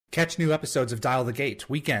Catch new episodes of Dial the Gate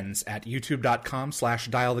weekends at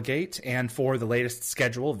youtube.com/dialthegate, and for the latest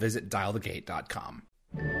schedule, visit dialthegate.com.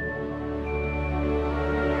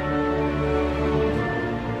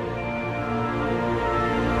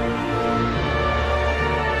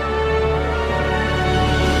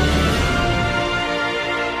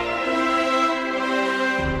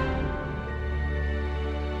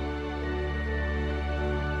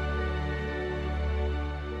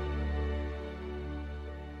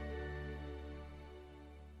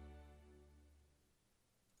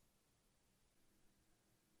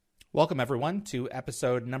 Welcome, everyone, to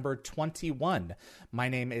episode number 21. My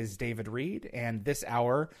name is David Reed, and this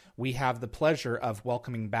hour we have the pleasure of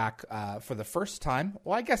welcoming back for the first time.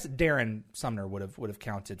 Well, I guess Darren Sumner would have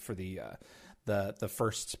counted for the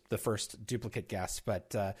first duplicate guest,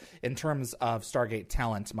 but in terms of Stargate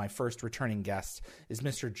talent, my first returning guest is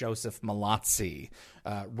Mr. Joseph Mallozzi,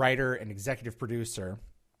 writer and executive producer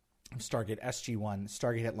of Stargate SG-1,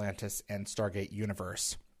 Stargate Atlantis, and Stargate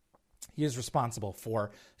Universe. He is responsible for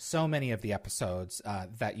so many of the episodes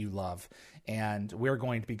that you love, and we're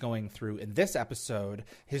going to be going through in this episode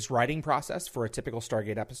his writing process for a typical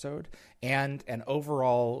Stargate episode and an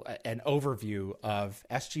overview of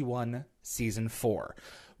SG-1 Season 4.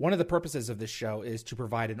 One of the purposes of this show is to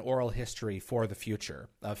provide an oral history for the future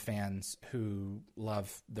of fans who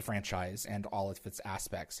love the franchise and all of its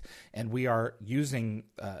aspects. And we are using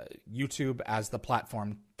YouTube as the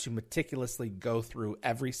platform to meticulously go through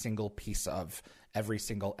every single piece of every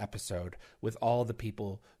single episode with all the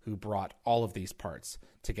people who brought all of these parts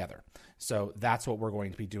together. So that's what we're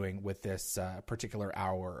going to be doing with this particular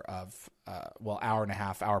hour of, hour and a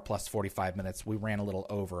half, hour plus 45 minutes. We ran a little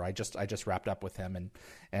over. I just wrapped up with him and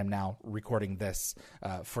am now recording this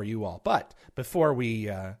for you all. But before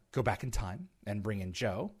we go back in time and bring in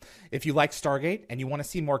Joe, if you like Stargate and you want to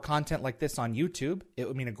see more content like this on YouTube, it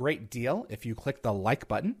would mean a great deal if you click the like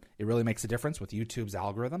button. It really makes a difference with YouTube's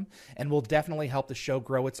algorithm and will definitely help the show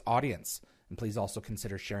grow its audience. And please also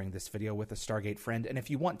consider sharing this video with a Stargate friend. And if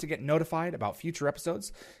you want to get notified about future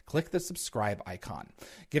episodes, click the subscribe icon.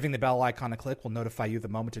 Giving the bell icon a click will notify you the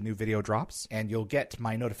moment a new video drops, and you'll get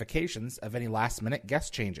my notifications of any last-minute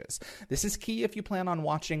guest changes. This is key if you plan on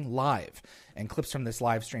watching live, and clips from this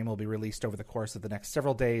live stream will be released over the course of the next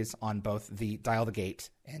several days on both the Dial the Gate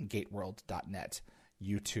and GateWorld.net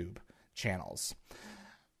YouTube channels.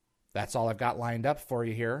 That's all I've got lined up for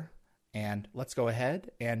you here. And let's go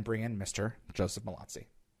ahead and bring in Mr. Joseph Mallozzi.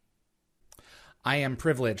 I am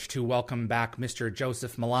privileged to welcome back Mr.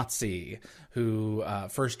 Joseph Mallozzi, who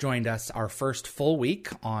first joined us our first full week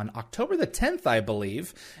on October the 10th, I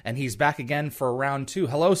believe, and he's back again for round 2.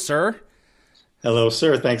 Hello, sir. Hello,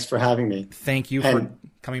 sir. Thanks for having me. Thank you for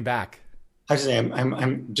coming back. Actually,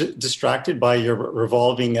 I'm distracted by your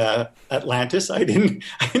revolving Atlantis. I didn't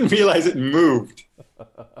realize it moved.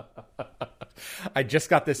 I just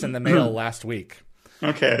got this in the mail last week.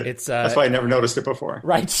 Okay. That's why I never noticed it before.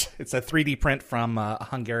 Right. It's a 3D print from a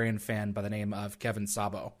Hungarian fan by the name of Kevin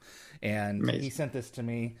Sabo. And Amazing. He sent this to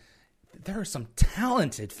me. There are some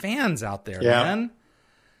talented fans out there, man.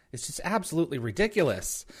 It's just absolutely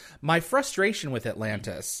ridiculous. My frustration with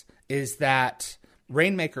Atlantis is that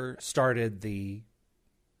Rainmaker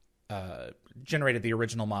generated the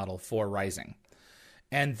original model for Rising.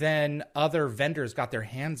 And then other vendors got their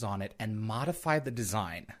hands on it and modified the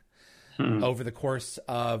design over the course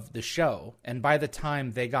of the show. And by the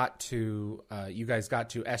time they got to, you guys got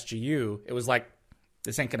to SGU, it was like,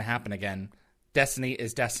 this ain't going to happen again. Destiny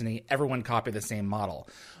is Destiny. Everyone copied the same model.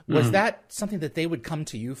 Was that something that they would come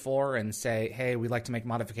to you for and say, hey, we'd like to make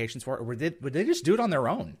modifications for it? Or would they just do it on their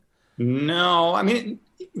own? No, I mean...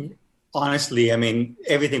 Honestly, I mean,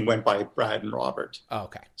 everything went by Brad and Robert. Oh,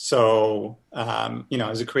 okay. So,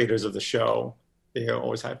 as the creators of the show, they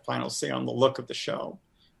always had final say on the look of the show.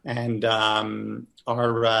 And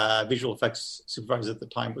our visual effects supervisor at the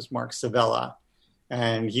time was Mark Savella.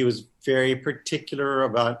 And he was very particular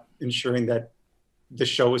about ensuring that the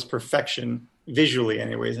show was perfection, visually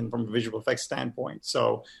anyways, and from a visual effects standpoint.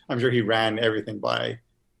 So I'm sure he ran everything by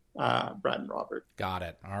Brad and Robert. Got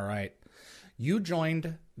it. All right. You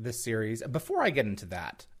joined this series. Before I get into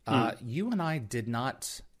that, you and I did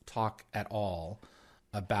not talk at all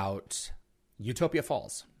about Utopia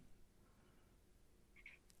Falls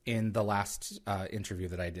in the last interview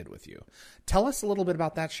that I did with you. Tell us a little bit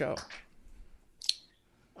about that show.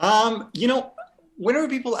 Whenever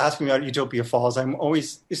people ask me about Utopia Falls,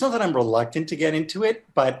 it's not that I'm reluctant to get into it,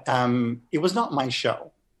 but it was not my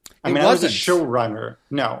show. I was a showrunner.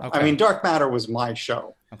 No. Okay. I mean, Dark Matter was my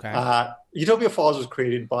show. Okay. Utopia Falls was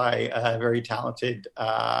created by a very talented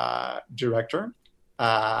director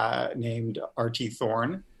named R.T.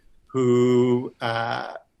 Thorne, who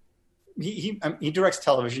he directs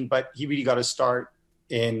television, but he really got his start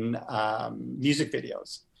in music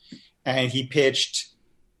videos, and he pitched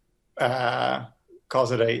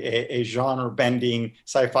calls it a genre bending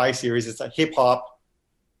sci-fi series. It's a hip hop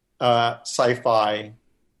sci-fi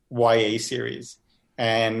YA series,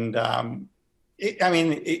 and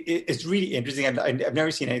it's really interesting. I've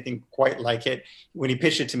never seen anything quite like it. When he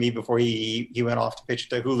pitched it to me before he went off to pitch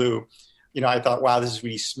it to Hulu, I thought, wow, this is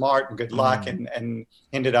really smart and good luck, and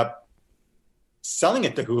ended up selling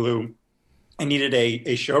it to Hulu. I needed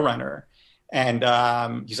a showrunner, and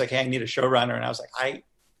he's like, hey, I need a showrunner. And I was like, I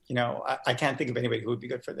can't think of anybody who would be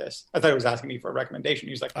good for this. I thought he was asking me for a recommendation.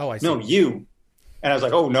 He was like, oh, I see. No, you. And I was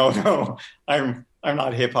like, oh, no, I'm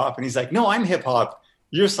not hip hop. And he's like, no, I'm hip hop.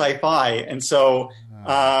 You're sci-fi. And so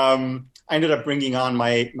I ended up bringing on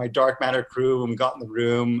my dark matter crew, and we got in the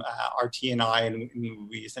room, RT and I, and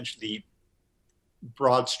we essentially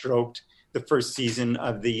broad stroked the first season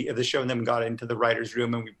of the show, and then we got into the writer's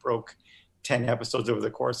room, and we broke 10 episodes over the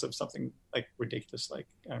course of something like ridiculous, like,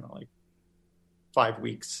 I don't know, like 5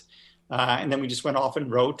 weeks. And then we just went off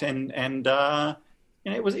and wrote, and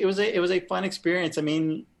it was a fun experience. I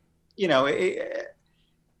mean,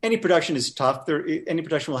 any production is tough. Any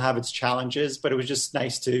production will have its challenges, but it was just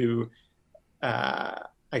nice to, I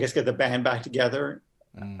guess, get the band back together.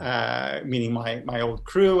 Meaning my old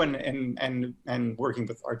crew, and working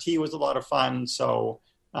with RT was a lot of fun. So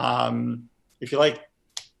if you like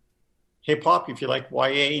hip hop, if you like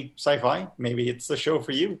YA sci-fi, maybe it's the show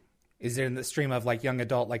for you. Is there in the stream of like young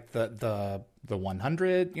adult, like the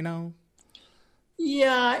 100,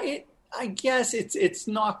 Yeah, I guess it's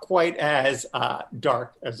not quite as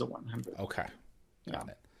dark as the 100. Okay, got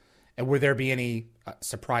it. And would there be any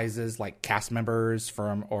surprises, like cast members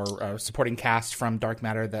from or supporting cast from Dark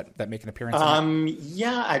Matter that make an appearance?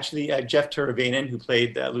 Yeah, actually, Jeff Teravainen, who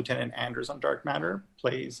played Lieutenant Anders on Dark Matter,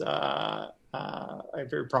 plays a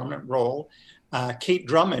very prominent role. Kate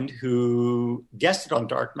Drummond, who guested on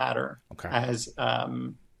Dark Matter as a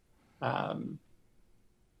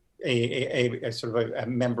sort of a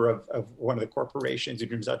member of one of the corporations who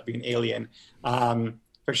turns out to be an alien.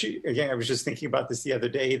 But I was just thinking about this the other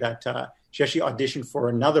day, that she actually auditioned for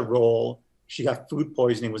another role. She got food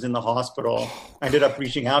poisoning, was in the hospital. I ended up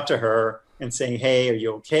reaching out to her and saying, hey, are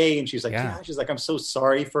you okay? And she's like, yeah. She's like, I'm so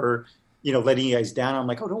sorry for, letting you guys down. I'm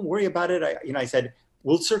like, oh, don't worry about it. I said,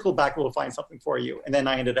 we'll circle back and we'll find something for you. And then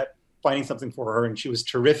I ended up finding something for her, and she was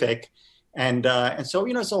terrific. And so,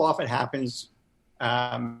 so often happens.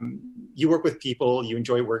 You work with people, you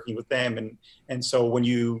enjoy working with them. And so when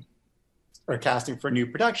you are casting for a new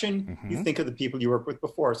production, you think of the people you worked with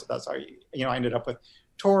before. So that's how I ended up with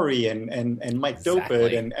Tori and Mike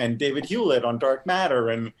Dopit and David Hewlett on Dark Matter.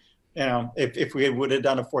 And, if we would have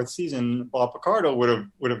done a fourth season, Bob Picardo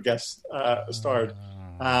would have guest starred.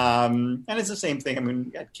 And it's the same thing. I mean,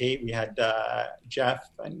 we had Kate, we had Jeff,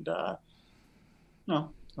 and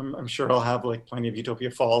I'm sure I'll have like plenty of Utopia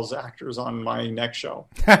Falls actors on my next show.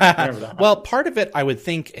 Well, part of it I would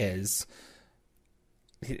think is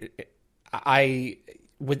I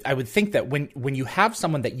would think that when you have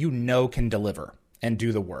someone that can deliver and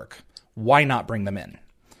do the work, why not bring them in?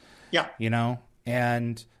 Yeah.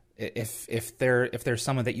 And if there's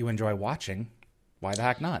someone that you enjoy watching, why the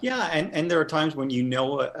heck not? Yeah, and there are times when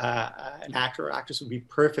an actor or actress would be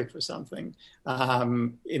perfect for something.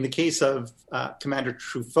 In the case of Commander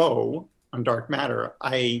Truffaut on Dark Matter,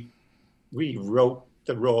 I really wrote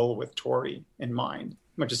the role with Tori in mind,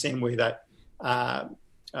 much the same way that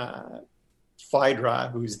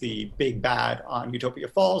Phaedra, who's the big bad on Utopia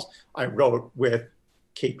Falls, I wrote with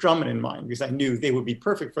Kate Drummond in mind, because I knew they would be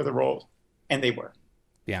perfect for the role, and they were.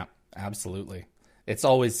 Yeah, absolutely. It's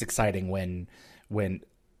always exciting when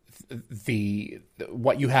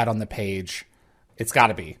what you had on the page, it's got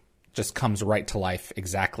to be, just comes right to life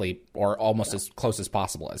exactly, or almost as close as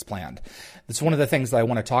possible as planned. It's one of the things that I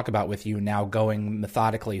want to talk about with you now, going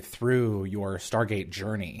methodically through your Stargate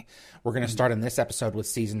journey. We're going to start in this episode with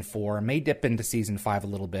Season 4, may dip into Season 5 a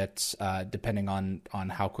little bit, depending on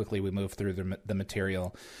how quickly we move through the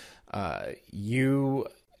material. You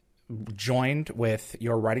joined with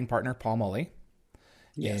your writing partner, Paul Mully,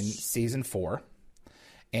 in Season 4.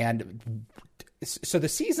 And so the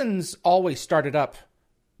seasons always started up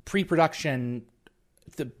pre-production.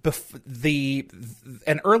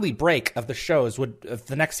 An early break of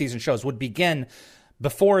the next season shows would begin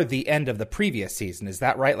before the end of the previous season. Is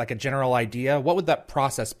that right? Like a general idea? What would that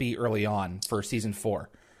process be early on for Season 4?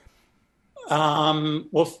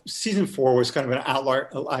 Well, Season 4 was kind of an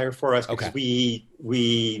outlier for us because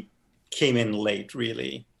we came in late,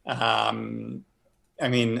 really. I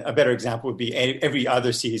mean, a better example would be every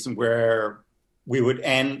other season where we would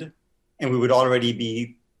end and we would already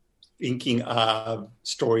be thinking of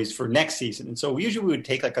stories for next season. And so usually we would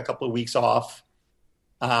take like a couple of weeks off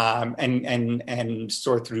and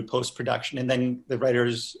sort through post-production. And then the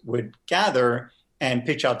writers would gather and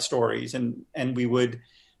pitch out stories. And we would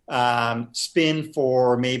spin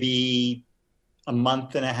for maybe a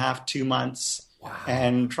month and a half, 2 months, wow.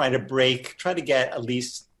 and try to get at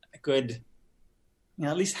least a good,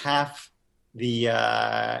 at least half the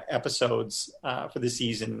episodes for the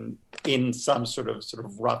season in some sort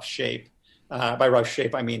of rough shape. By rough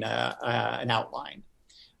shape, I mean an outline.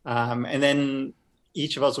 And then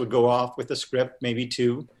each of us would go off with a script, maybe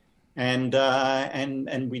two, and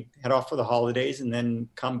we'd head off for the holidays, and then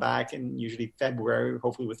come back in usually February,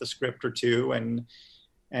 hopefully with a script or two.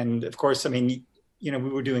 And of course, I mean, we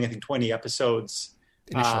were doing, I think, 20 episodes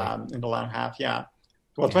in the latter half. Yeah.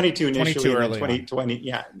 Well, 22 initially, 22 20,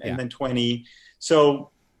 yeah, and then 20.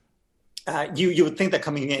 So you would think that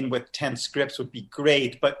coming in with 10 scripts would be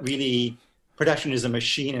great, but really production is a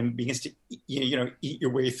machine and begins to, eat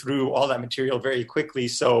your way through all that material very quickly.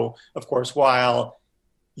 So, of course, while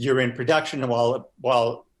you're in production and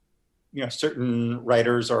while certain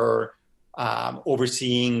writers are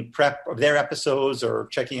overseeing prep of their episodes or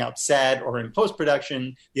checking out set or in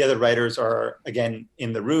post-production, the other writers are, again,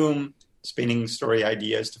 in the room spinning story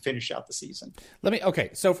ideas to finish out the season.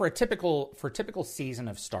 So for a typical season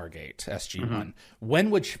of Stargate SG-1,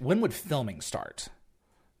 when would filming start?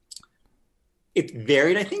 It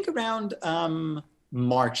varied, I think, around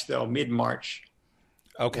March, though, mid-March.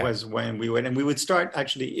 Okay. Was when we would start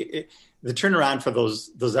actually. The turnaround for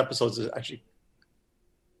those episodes is actually,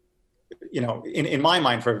 in my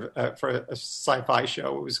mind, for a sci-fi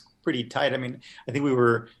show, it was pretty tight. I mean, I think we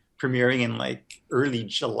were premiering in like early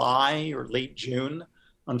July or late June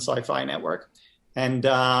on Sci-Fi Network, and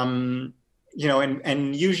and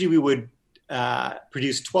usually we would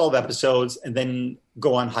produce 12 episodes and then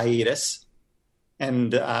go on hiatus,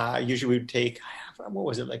 and usually we would take, what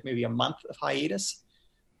was it, like maybe a month of hiatus,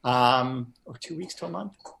 or 2 weeks to a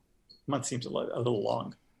month. A month seems a little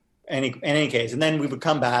long. In any case, and then we would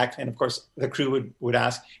come back, and of course the crew would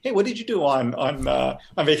ask, "Hey, what did you do on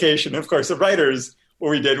vacation?" And of course, the writers, what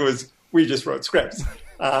we did was we just wrote scripts,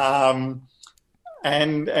 and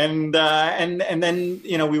then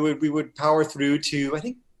we would power through to, I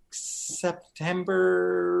think,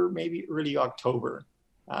 September, maybe early October,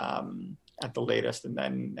 at the latest, and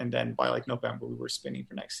then by like November we were spinning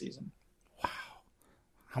for next season. Wow,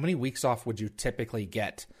 how many weeks off would you typically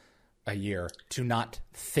get a year to not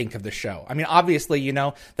think of the show? I mean, obviously,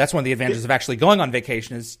 that's one of the advantages of actually going on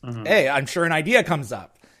vacation is, hey, I'm sure an idea comes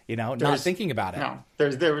up, not thinking about it. No,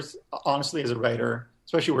 there was honestly, as a writer,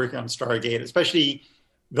 especially working on Stargate, especially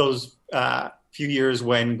those few years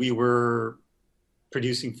when we were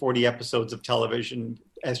producing 40 episodes of television,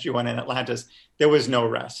 SG-1 and Atlantis, there was no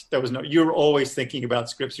rest. You were always thinking about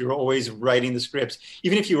scripts. You were always writing the scripts,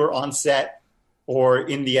 even if you were on set or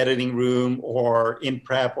in the editing room or in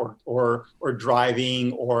prep or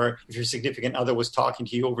driving, or if your significant other was talking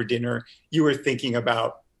to you over dinner, you were thinking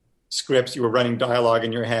about scripts. You were running dialogue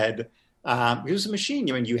in your head. It was a machine.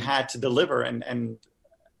 You had to deliver, and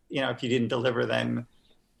if you didn't deliver, then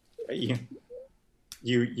you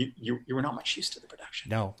were not much used to the production.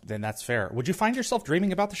 No, then that's fair. Would you find yourself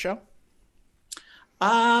dreaming about the show?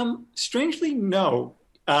 Strangely, no.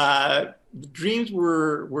 Dreams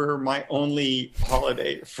were my only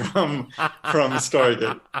holiday from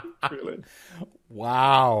Stargate. Really.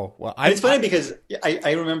 Wow. Well, it's funny because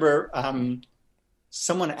I remember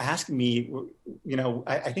someone asked me,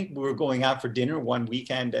 I think we were going out for dinner one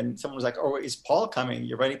weekend, and someone was like, "Oh, is Paul coming?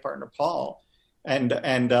 Your writing partner, Paul?" And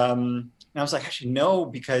I was like, actually, no,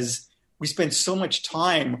 because we spend so much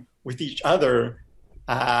time with each other.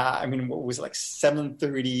 I mean, what was it, like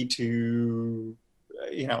 7:30 to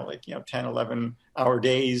 10, 11 hour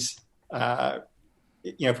days,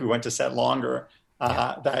 if we went to set longer,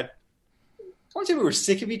 that I won't say we were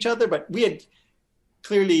sick of each other, but we had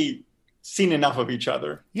clearly seen enough of each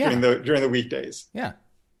other during the weekdays. Yeah.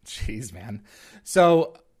 Jeez, man.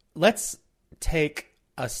 So let's take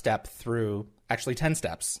a step through, actually 10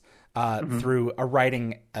 steps, through a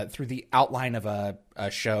writing, through the outline of a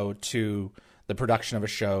show to the production of a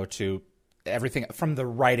show to everything from the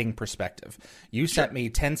writing perspective. You sent me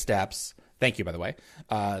 10 steps, thank you, by the way,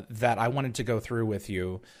 that I wanted to go through with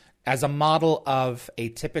you as a model of a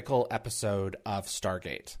typical episode of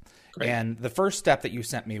Stargate. Great. And the first step that you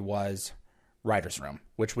sent me was writer's room,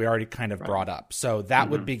 which we already kind of brought up. So that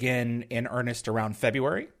would begin in earnest around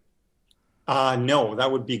February? No,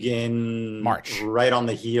 that would begin March. right on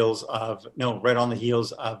the heels of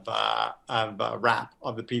wrap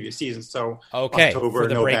of the previous season. So Okay, October, for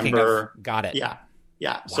the breaking November. of, got it. Yeah.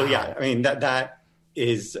 Wow. So yeah, I mean, that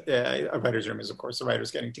is a writer's room is, of course, the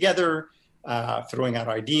writers getting together, throwing out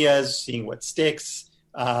ideas, seeing what sticks.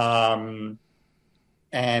 And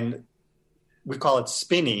we call it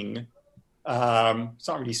spinning. It's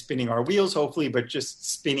not really spinning our wheels, hopefully, but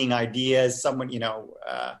just spinning ideas. Someone,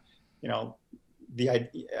 the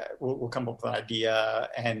idea, we'll come up with an idea,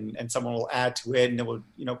 and someone will add to it, and it will,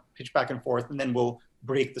 pitch back and forth, and then we'll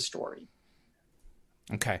break the story.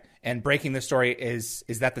 Okay, and breaking the story is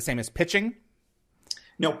that the same as pitching?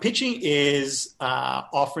 No, pitching is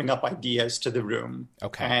offering up ideas to the room,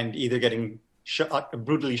 okay, and either getting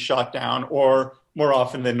brutally shot down, or more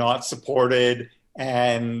often than not, supported,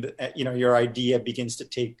 and your idea begins to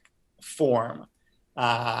take form,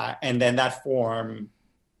 and then that form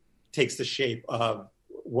takes the shape of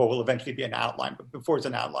what will eventually be an outline. But before it's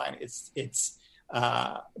an outline, it's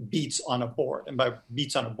beats on a board. And by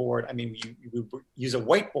beats on a board, I mean we use a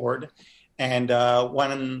whiteboard, and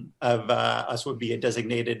one of us would be a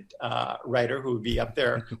designated writer who would be up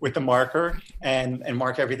there with the marker and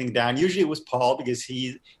mark everything down. Usually it was Paul, because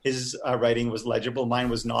his writing was legible. Mine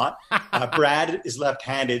was not. Brad is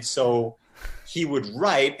left-handed, so he would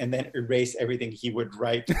write and then erase everything he would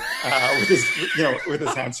write with his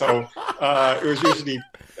hand. So it was usually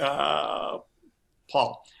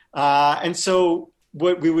Paul. And so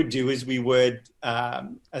what we would do is we would, as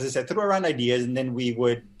I said, throw around ideas, and then we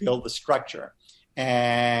would build the structure.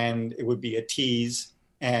 And it would be a tease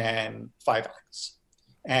and 5 acts.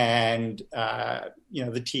 And,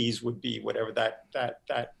 the tease would be whatever that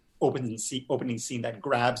opening scene that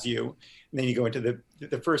grabs you. And then you go into the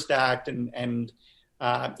first act, and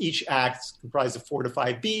each act comprised of 4 to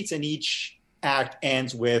 5 beats, and each act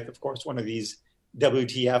ends with, of course, one of these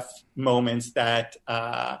WTF moments that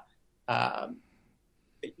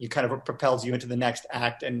you kind of propels you into the next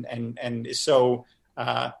act, and is so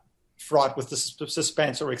fraught with the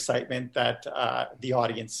suspense or excitement that the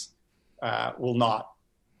audience will not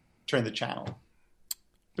turn the channel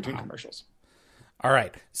between commercials. All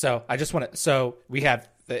right. So I just want to. So we have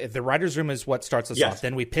the writer's room is what starts us Yes. off.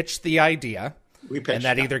 Then we pitch the idea, and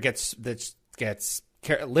that either gets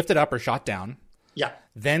lifted up or shot down. Yeah.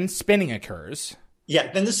 Then spinning occurs.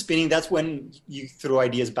 Yeah. Then the spinning. That's when you throw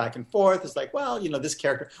ideas back and forth. It's like, well, this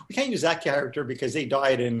character, we can't use that character because they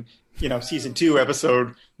died in season 2,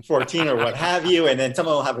 episode 14, or what have you. And then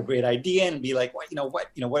someone will have a great idea and be like, well,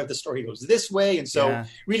 what if the story goes this way? And so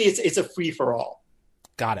really, it's a free for all.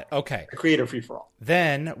 Got it. Okay. A creative free-for-all.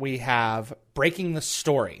 Then we have breaking the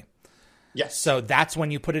story. Yes. So that's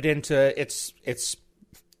when you put it into its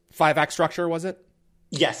 5-act structure, was it?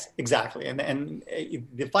 Yes, exactly. And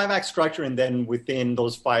the 5-act structure, and then within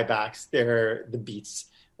those 5 acts, they're the beats.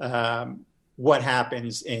 What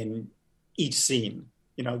happens in each scene?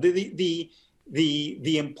 The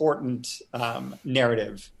important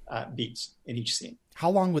narrative beats in each scene.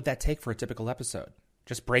 How long would that take for a typical episode?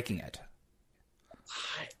 Just breaking it.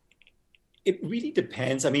 It really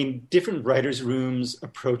depends. I mean, different writers' rooms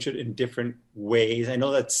approach it in different ways. I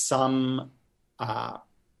know that some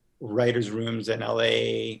writers' rooms in LA,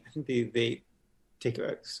 I think they take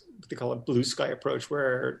what they call a blue sky approach,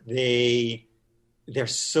 where they're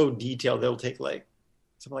so detailed. They'll take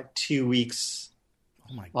something like 2 weeks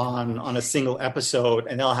on a single episode,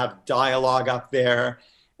 and they'll have dialogue up there.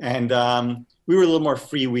 And we were a little more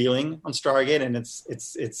freewheeling on Stargate, and it's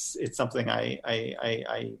something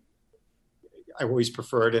I always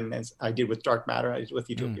preferred, and as I did with Dark Matter, I did with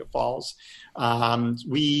Utopia Falls.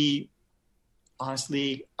 We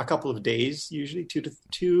honestly, a couple of days, usually 2 to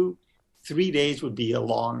 3 days would be a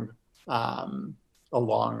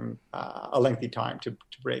lengthy time to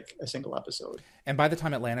break a single episode. And by the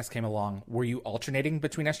time Atlantis came along, were you alternating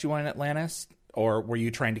between SG-1 and Atlantis? Or were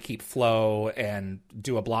you trying to keep flow and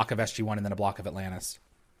do a block of SG-1 and then a block of Atlantis?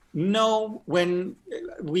 No, when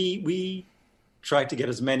we tried to get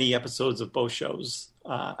as many episodes of both shows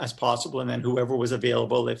as possible, and then whoever was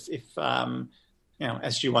available, if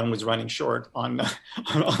SG-1 was running short on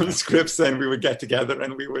the scripts, then we would get together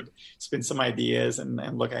and we would spin some ideas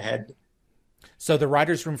and look ahead. So the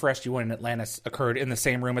writers' room for SG-1 and Atlantis occurred in the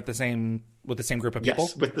same room with the same group of people?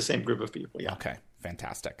 Yes, with the same group of people, yeah. Okay,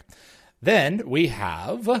 fantastic. Then we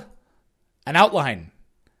have an outline.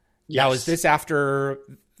 Yes. Now, is this after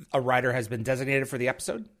a writer has been designated for the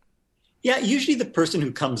episode? Yeah, usually the person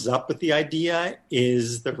who comes up with the idea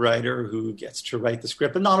is the writer who gets to write the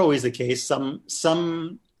script, but not always the case. Some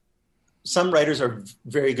writers are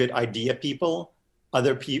very good idea people,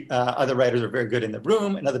 other writers are very good in the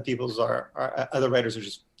room, and other writers are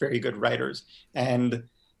just very good writers. And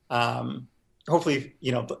hopefully,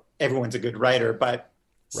 everyone's a good writer, but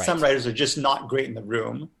some writers are just not great in the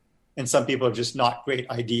room, and some people are just not great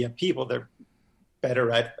idea people. They're better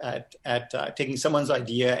at taking someone's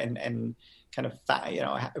idea and kind of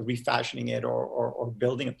refashioning it or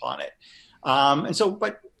building upon it.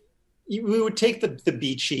 But we would take the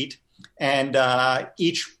beat sheet, and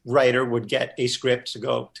each writer would get a script to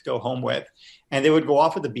go home with, and they would go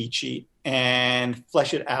off with the beat sheet and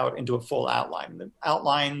flesh it out into a full outline. The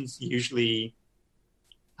outline's usually,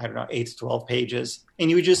 8 to 12 pages, and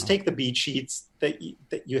you would just take the beat sheets that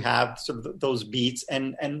you have, sort of those beats,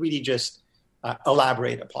 and really just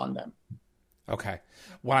elaborate upon them. Okay.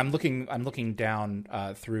 When I'm looking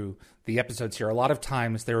down through the episodes here, a lot of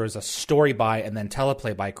times there is a story by and then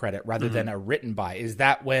teleplay by credit rather than a written by. Is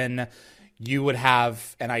that when you would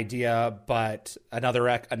have an idea, but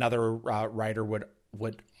another writer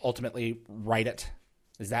would ultimately write it?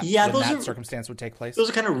 Is that when that circumstance would take place?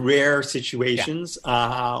 Those are kind of rare situations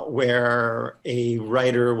where a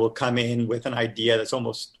writer will come in with an idea that's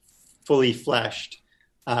almost fully fleshed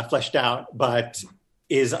out, but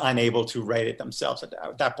is unable to write it themselves.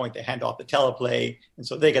 At that point, they hand off the teleplay, and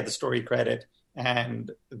so they get the story credit,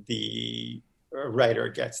 and the writer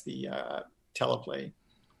gets the teleplay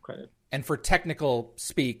credit. And for technical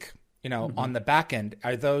speak, on the back end,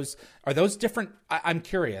 are those different? I'm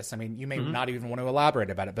curious. I mean, you may not even want to elaborate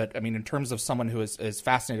about it, but I mean, in terms of someone who is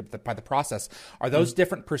fascinated by the process, are those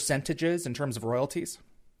different percentages in terms of royalties?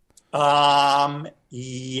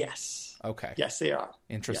 Yes. Okay. Yes, they are.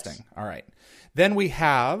 Interesting. Yes. All right. Then we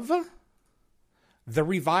have the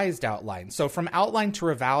revised outline. So from outline to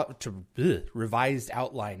revised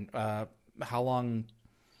outline, how long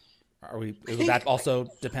are we? Will that also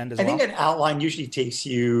depend as well? I think an outline usually takes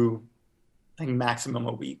you, maximum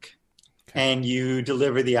a week, and you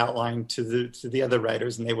deliver the outline to the other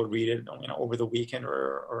writers, and they will read it, over the weekend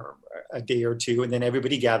or a day or two, and then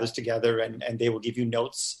everybody gathers together, and they will give you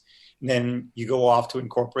notes, and then you go off to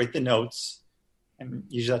incorporate the notes. And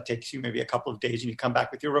usually that takes you maybe a couple of days, and you come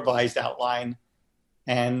back with your revised outline.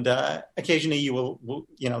 And occasionally you'll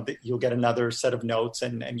get another set of notes,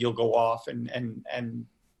 and you'll go off and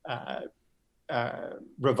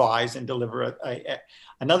revise and deliver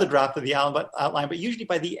another draft of the outline. But usually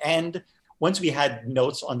by the end, once we had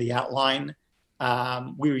notes on the outline,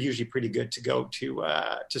 we were usually pretty good to go to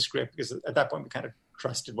script, because at that point we kind of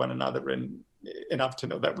trusted one another enough to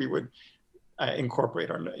know that we would incorporate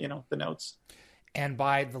the notes. And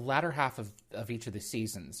by the latter half of each of the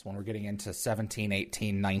seasons, when we're getting into 17,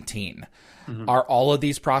 18, 19, are all of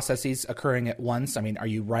these processes occurring at once? I mean, are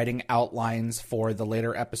you writing outlines for the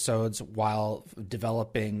later episodes while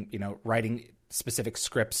developing, writing specific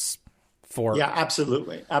scripts for? Yeah,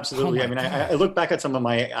 absolutely. Absolutely. Oh I look back at some of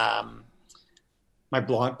my my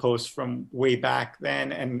blog posts from way back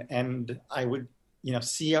then, and I would,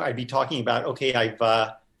 I'd be talking about, okay, I'm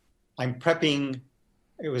prepping.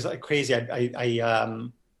 It was crazy.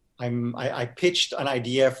 I pitched an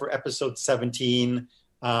idea for episode 17.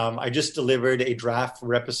 I just delivered a draft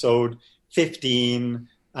for episode 15.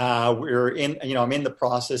 I'm in the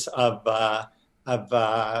process of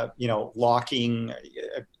locking,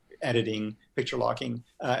 editing, picture locking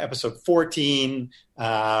episode 14.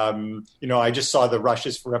 I just saw the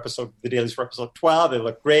rushes for the dailies for episode 12. They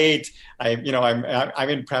look great. I'm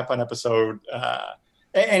in prep on episode.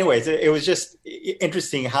 Anyways, it was just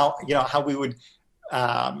interesting how we would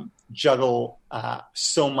juggle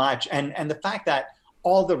so much, and the fact that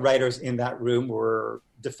all the writers in that room were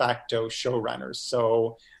de facto showrunners.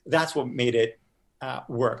 So that's what made it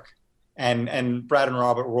work. And Brad and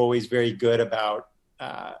Robert were always very good about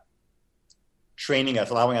training us,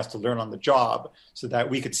 allowing us to learn on the job, so that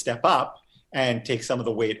we could step up and take some of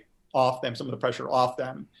the weight off them, some of the pressure off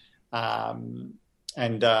them.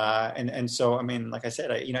 And so, like I said,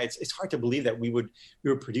 it's hard to believe that we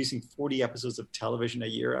were producing 40 episodes of television a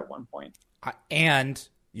year at one point. And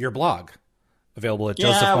your blog, available at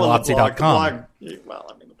josephmallozzi.com. The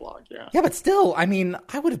blog, yeah. Yeah, but still, I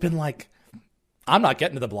would have been like, I'm not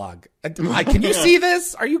getting to the blog. Can you see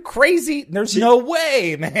this? Are you crazy? There's no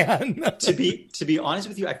way, man. To be honest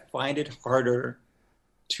with you, I find it harder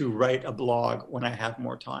to write a blog when I have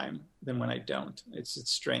more time than when I don't. It's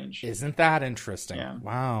strange. Isn't that interesting? Yeah.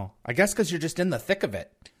 Wow. I guess because you're just in the thick of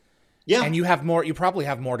it. Yeah. And you probably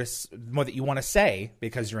have more that you want to say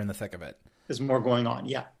because you're in the thick of it. There's more going on.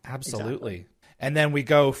 Yeah. Absolutely. Exactly. And then we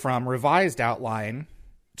go from revised outline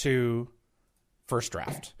to first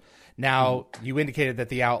draft. Now, you indicated that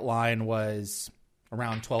the outline was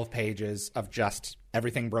around 12 pages of just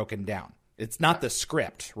everything broken down. It's not the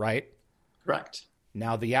script, right? Correct.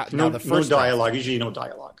 Now the No first dialogue. draft. Usually no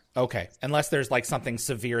dialogue. Okay, unless there's like something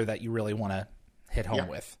severe that you really want to hit home Yeah.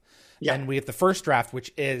 with. Yeah. And we have the first draft,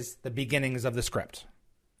 which is the beginnings of the script.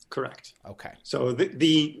 Correct. Okay. So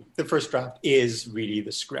the first draft is really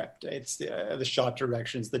the script. It's the shot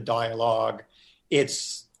directions, the dialogue.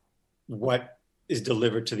 It's what is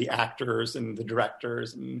delivered to the actors and the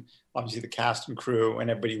directors and obviously the cast and crew, and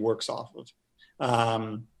everybody works off of.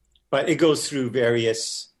 But it goes through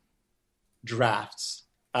various drafts.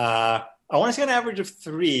 I want to say an average of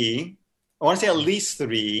 3. I want to say at least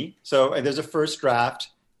 3. So there's a first draft,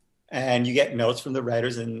 and you get notes from the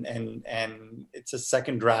writers, and it's a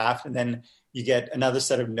second draft, and then you get another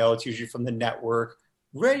set of notes, usually from the network,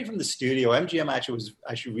 ready from the studio. MGM actually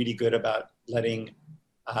was really good about letting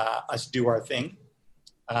us do our thing.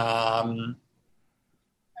 I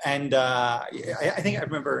think I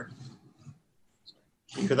remember.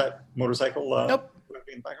 You hear that motorcycle? Nope.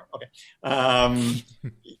 In the background? Okay.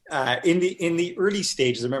 In the early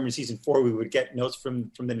stages, I remember in season 4 we would get notes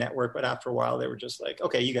from the network, but after a while they were just like,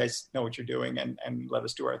 "Okay, you guys know what you're doing, and let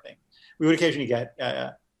us do our thing." We would occasionally get,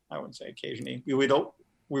 I wouldn't say occasionally, we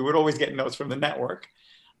would always get notes from the network.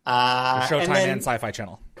 Showtime and Sci-Fi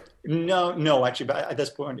Channel. No, actually, but at this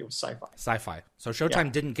point it was Sci-Fi. Sci-Fi. So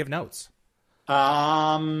Showtime didn't give notes.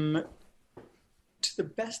 To the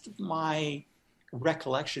best of my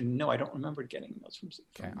recollection, no, I don't remember getting notes from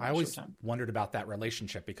I always wondered about that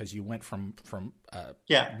relationship because you went from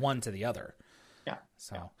one to the other. Yeah.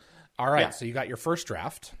 So, all right. Yeah. So you got your first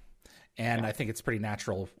draft, and I think it's pretty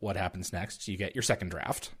natural what happens next. You get your second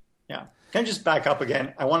draft. Yeah. Can I just back up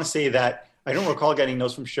again? I want to say that I don't recall getting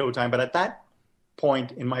notes from Showtime, but at that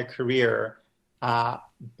point in my career,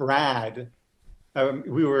 Brad,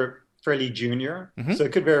 we were fairly junior, so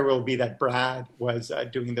it could very well be that Brad was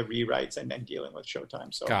doing the rewrites and then dealing with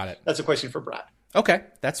Showtime. So got it. That's a question for Brad. Okay,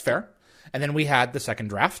 that's fair. And then we had the second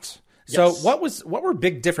draft. So yes. What were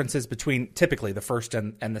big differences between typically the first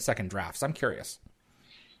and the second drafts? I'm curious.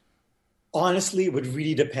 Honestly, it would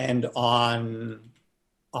really depend on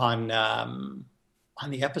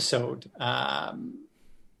the episode.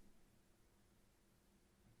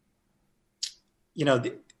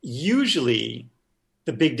 Usually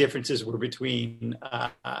the big differences were between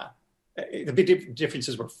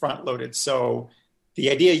differences were front loaded. So the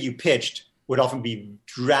idea you pitched would often be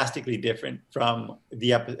drastically different from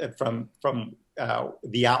the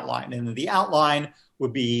outline, and the outline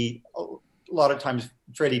would be a lot of times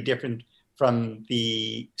fairly different from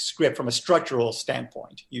the script from a structural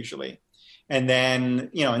standpoint, usually, and then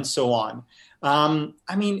and so on.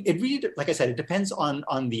 It really, like I said, it depends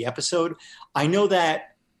on the episode. I know that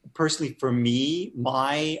personally, for me,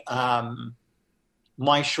 my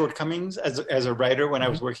shortcomings as a writer when I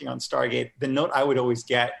was working on Stargate, the note I would always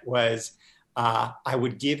get was I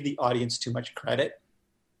would give the audience too much credit,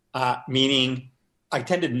 meaning I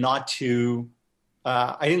tended not to.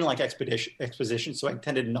 I didn't like exposition, so I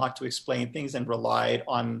tended not to explain things and relied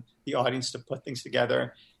on the audience to put things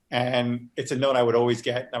together. And it's a note I would always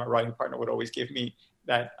get, that my writing partner would always give me,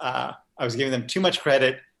 that I was giving them too much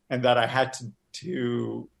credit and that I had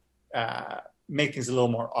to make things a little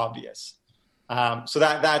more obvious. So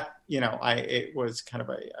that it was kind of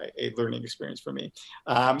a learning experience for me.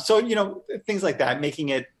 So things like that, making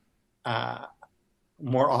it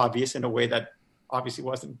more obvious in a way that obviously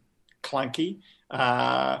wasn't clunky,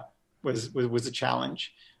 was a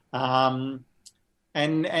challenge.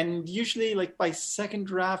 And usually, like by second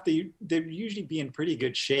draft, they'd usually be in pretty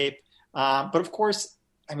good shape. But of course,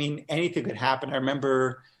 anything could happen. I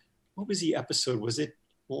remember, what was the episode? Was it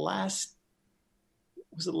Last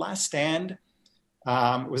Stand?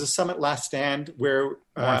 It was a Summit Last Stand where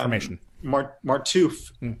more information.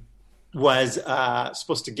 Martouf was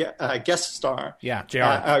supposed to get guest star. Yeah,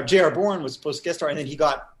 JR. J.R. Bourne was supposed to guest star, and then he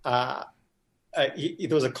got there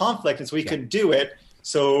was a conflict, and so he couldn't do it.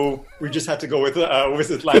 So we just had to go with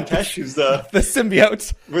Lantesh, who's the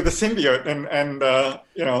symbiote. With the symbiote, and I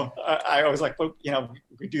was like, well,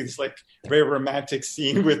 we do this like very romantic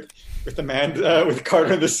scene with the man with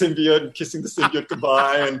Carter and the symbiote and kissing the symbiote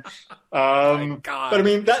goodbye, and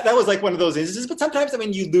but that was like one of those instances. But sometimes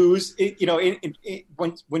you lose it,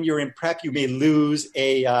 when you're in prep, you may lose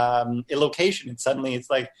a location, and suddenly it's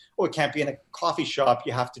like, oh, it can't be in a coffee shop.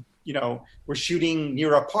 You have to. We're shooting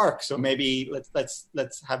near a park, so maybe let's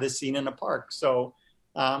have this scene in a park. So,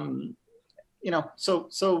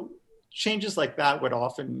 so changes like that would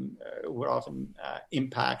often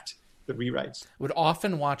impact the rewrites. Would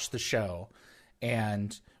often watch the show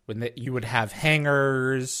and you would have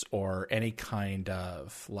hangars or any kind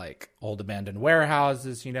of like old abandoned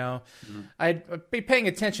warehouses, I'd be paying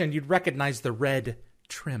attention. You'd recognize the red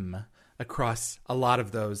trim across a lot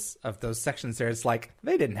of those sections there. It's like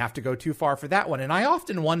they didn't have to go too far for that one. And I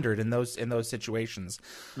often wondered in those situations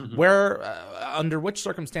where under which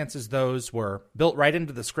circumstances those were built right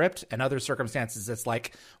into the script, and other circumstances it's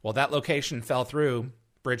like, well, that location fell through.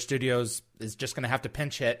 Bridge Studios is just going to have to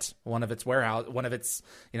pinch hit one of its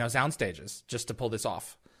sound stages just to pull this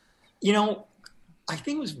off. I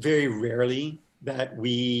think it was very rarely that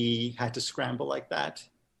we had to scramble like that.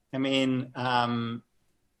 I mean,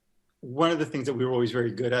 one of the things that we were always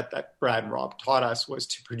very good at, that Brad and Rob taught us, was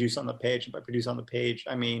to produce on the page. And by produce on the page,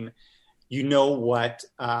 I mean, what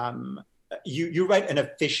you write an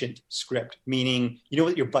efficient script, meaning you know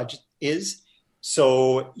what your budget is.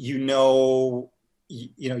 So you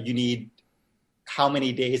need how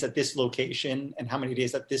many days at this location and how many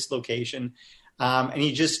days at this location. And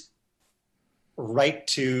you just write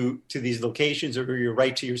to these locations, or you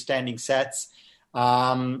write to your standing sets.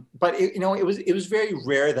 But it was very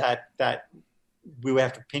rare that we would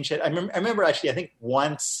have to pinch it. I remember actually, I think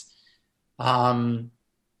once, I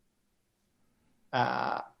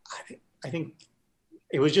think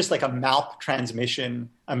it was just like a malp transmission,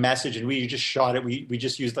 a message, and we just shot it. We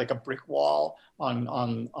just used like a brick wall on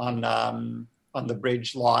the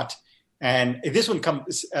bridge lot. And this one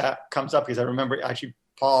comes up because I remember actually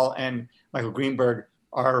Paul and Michael Greenberg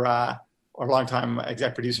are our longtime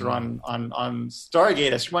exec producer on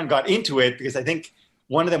Stargate SG-1 got into it because I think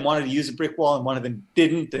one of them wanted to use a brick wall and one of them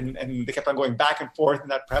didn't, and they kept on going back and forth in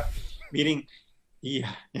that prep meeting.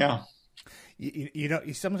 Yeah.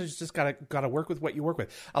 You sometimes just gotta work with what you work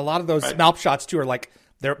with. A lot of those Malp shots too are like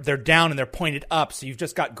they're down and they're pointed up, so you've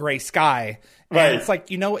just got gray sky. And it's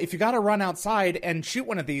like, if you got to run outside and shoot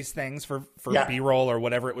one of these things for B-roll or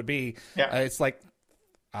whatever it would be, it's like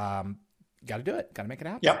got to do it, got to make it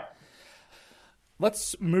happen. Yeah.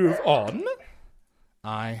 Let's move on.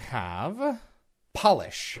 I have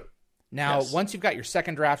polish. Now, once you've got your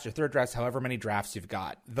second drafts, your third drafts, however many drafts you've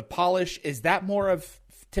got, the polish, is that more of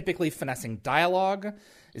typically finessing dialogue?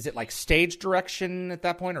 Is it like stage direction at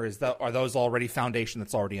that point, or are those already foundation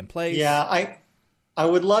that's already in place? Yeah, I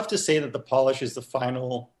would love to say that the polish is the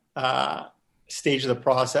final stage of the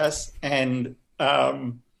process. And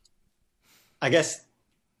I guess,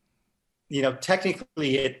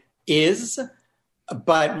 technically it is,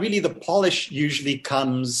 but really the polish usually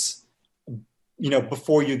comes,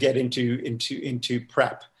 before you get into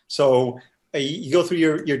prep. So you go through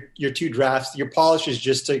your two drafts. Your polish is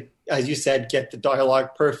just to, as you said, get the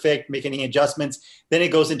dialogue perfect, make any adjustments. Then it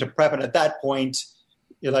goes into prep, and at that point,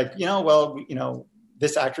 you're like,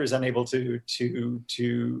 this actor is unable to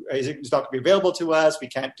it's not going to be available to us. We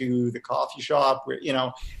can't do the coffee shop,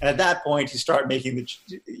 and at that point you start making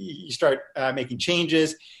making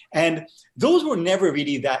changes. And those were never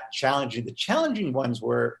really that challenging. The challenging ones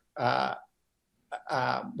were,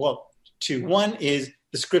 two. One is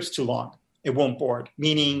the script's too long. It won't board,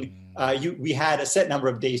 meaning we had a set number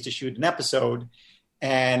of days to shoot an episode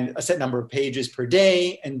and a set number of pages per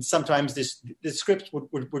day. And sometimes the scripts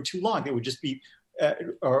were too long. They would just be,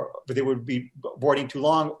 or they would be boarding too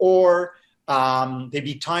long, or they'd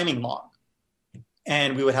be timing long.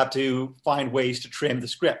 And we would have to find ways to trim the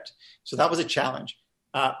script. So that was a challenge.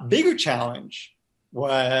 Bigger challenge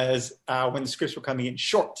was when the scripts were coming in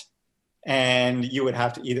short, and you would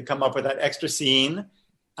have to either come up with that extra scene,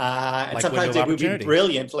 and like sometimes it would be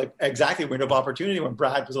brilliant, like exactly window of opportunity, when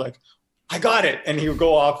Brad was like, "I got it," and he would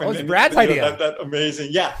go off. And Brad's idea. That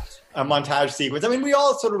amazing, a montage sequence. I mean, we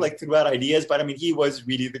all sort of like threw out ideas, but I mean, he was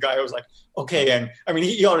really the guy who was like, "Okay," and I mean,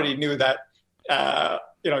 he already knew that.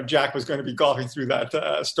 Jack was going to be golfing through that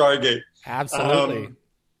Stargate. Absolutely.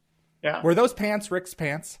 Were those pants Rick's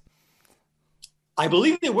pants? I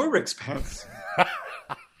believe they were Rick's pants.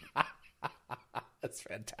 That's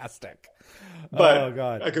fantastic. But oh,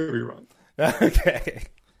 God. I could be wrong. Okay.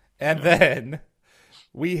 And then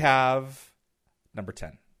we have number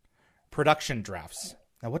 10, production drafts.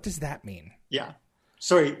 Now, what does that mean? Yeah.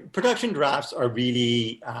 Sorry. Production drafts are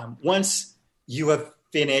really, once you have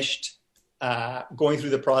finished going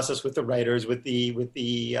through the process with the writers, with the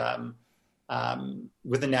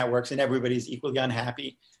networks, and everybody's equally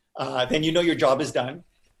unhappy, then your job is done,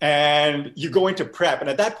 and you go into prep. And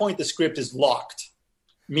at that point, the script is locked,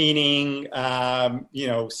 meaning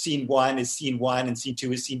scene one is scene one and scene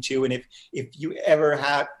two is scene two. And if you ever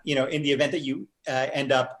have, in the event that you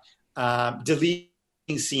end up deleting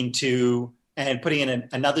scene two and putting in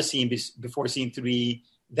another scene before scene three,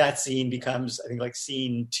 that scene becomes, I think, like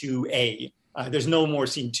scene 2A. There's no more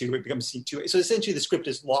scene 2. It becomes scene 2. So essentially the script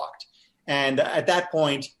is locked. And at that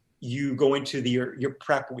point, you go into your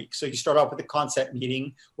prep week. So you start off with a concept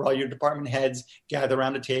meeting where all your department heads gather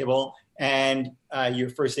around the table, and your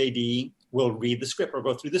first AD will read the script or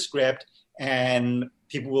go through the script, and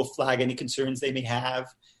people will flag any concerns they may have.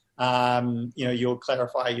 You'll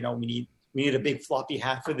clarify, we need a big floppy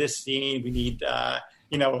hat for this scene. We need, a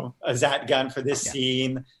Zat gun for this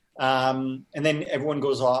scene. And then everyone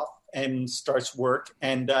goes off and starts work.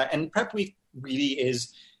 And prep week really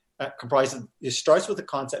is comprised of, it starts with a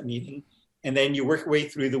concept meeting, and then you work your way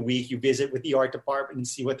through the week. You visit with the art department and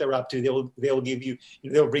see what they're up to. They'll give you,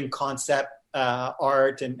 they'll bring concept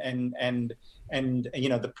art and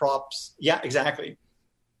the props. Yeah, exactly.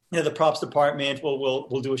 The props department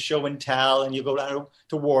will do a show and tell, and you go down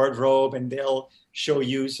to wardrobe, and they'll show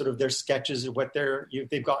you sort of their sketches of what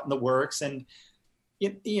they've got in the works. And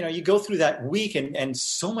you go through that week, and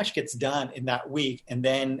so much gets done in that week. And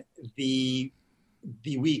then the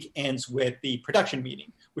week ends with the production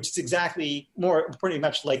meeting, which is pretty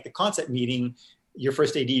much like the concept meeting. Your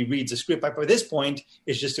first AD reads a script. But by this point,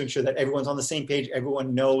 it's just to ensure that everyone's on the same page.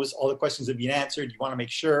 Everyone knows all the questions have been answered. You want to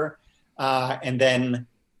make sure. And then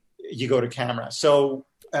you go to camera. So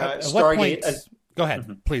Stargate. Go ahead,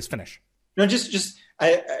 please finish. No, just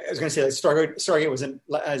I was going to say that Stargate was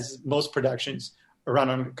as most productions run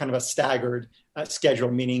on kind of a staggered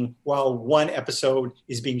schedule, meaning while one episode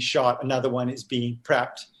is being shot, another one is being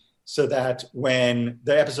prepped, so that when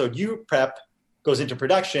the episode you prep goes into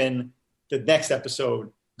production, the next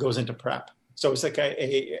episode goes into prep. So it's like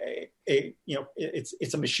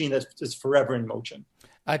it's a machine that's forever in motion.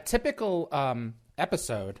 A typical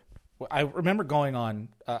episode. I remember going on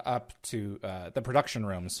up to the production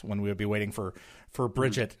rooms when we would be waiting for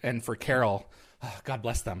Bridget and for Carol, God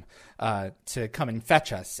bless them, to come and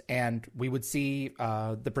fetch us, and we would see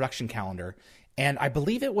the production calendar, and I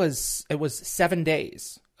believe it was 7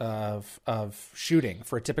 days of shooting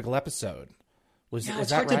for a typical episode. Was it's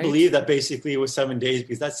that hard right? to believe that basically it was 7 days,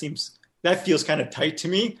 because that feels kind of tight to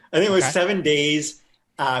me. I think it was 7 days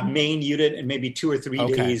main unit and maybe 2 or 3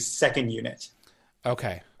 days second unit.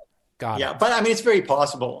 Okay. Got it. Yeah, but I mean, it's very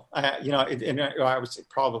possible. I would say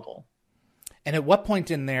probable. And at what point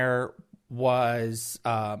in there was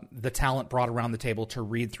the talent brought around the table to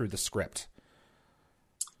read through the script?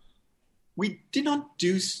 We did not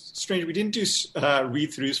do We didn't do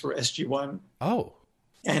read-throughs for SG-1. Oh.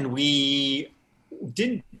 And we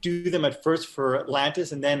didn't do them at first for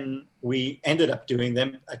Atlantis, and then we ended up doing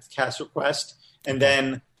them at cast request, and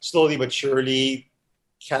then slowly but surely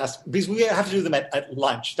because we have to do them at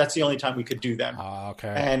lunch. That's the only time we could do them.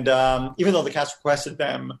 Okay. And even though the cast requested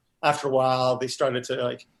them, after a while they started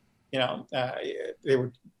to they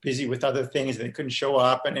were busy with other things and they couldn't show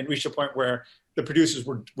up, and it reached a point where the producers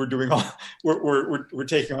were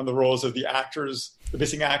taking on the roles of the actors, the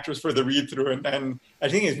missing actors for the read through, and I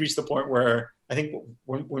think it reached the point where I think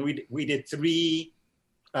when we did 3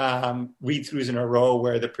 read throughs in a row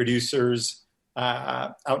where the producers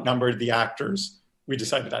outnumbered the actors, we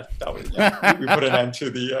decided that was we put an end to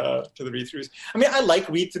the read throughs. I mean, I like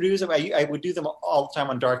read throughs. I would do them all the time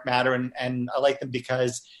on Dark Matter, and I like them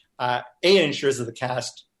because it ensures that the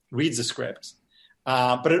cast reads the script,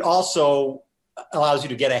 but it also allows you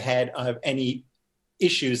to get ahead of any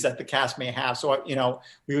issues that the cast may have. So,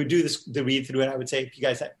 we would do the read through, and I would say, if you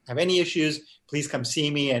guys have any issues, please come see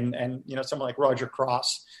me. And someone like Roger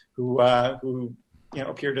Cross, who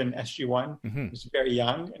appeared in SG-1, mm-hmm. was very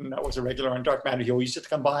young and was a regular on Dark Matter. He always used to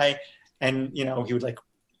come by, and he would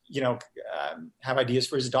have ideas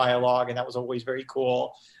for his dialogue, and that was always very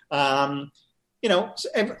cool. So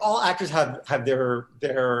all actors have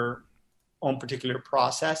their own particular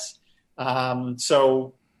process.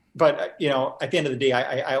 But at the end of the day,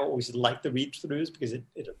 I always liked the read throughs because it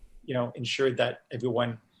ensured that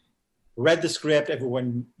everyone read the script,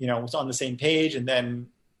 everyone was on the same page, and then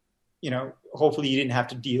hopefully you didn't have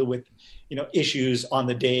to deal with issues on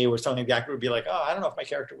the day where something the actor would be like, oh, I don't know if my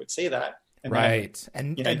character would say that. And right.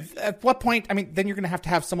 And at what point, I mean, then you're going to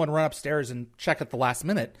have someone run upstairs and check at the last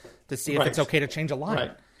minute to see if it's okay to change a line.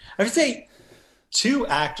 Right. I would say 2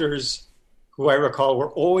 actors who I recall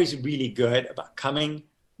were always really good about coming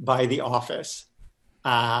by the office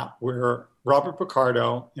were Robert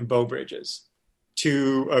Picardo and Beau Bridges,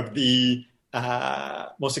 2 of the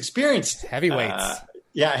most experienced heavyweights.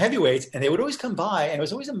 Heavyweights. And they would always come by, and it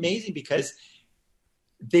was always amazing because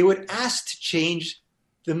they would ask to change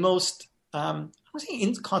the most, I don't say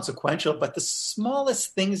inconsequential, but the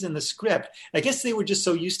smallest things in the script. I guess they were just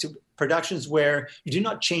so used to productions where you do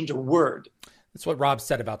not change a word. That's what Rob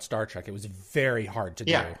said about Star Trek. It was very hard to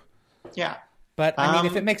do. Yeah. But I mean,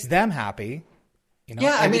 if it makes them happy, you know.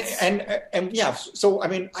 Yeah, I mean, and yeah. So I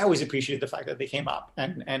mean, I always appreciated the fact that they came up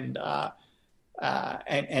and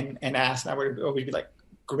asked. And I would always be like,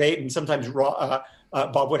 great. And sometimes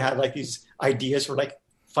Bob would have like these ideas for like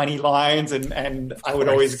funny lines, and I would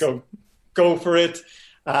always go for it.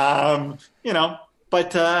 You know,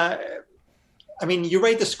 but I mean, you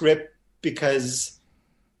write the script because,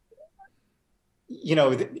 you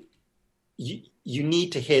know, you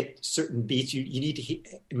need to hit certain beats. You need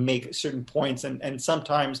to make certain points, and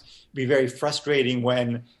sometimes be very frustrating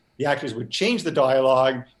when the actors would change the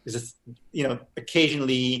dialogue because it's, you know,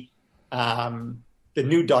 occasionally the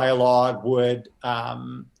new dialogue would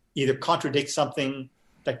either contradict something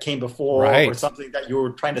that came before, or something that you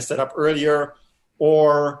were trying to set up earlier,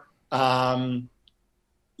 or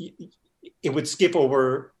it would skip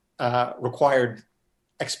over required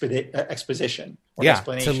exposition or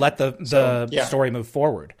explanation. To let the story move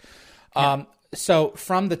forward. So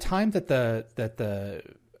from the time that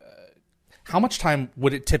how much time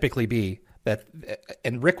would it typically be that,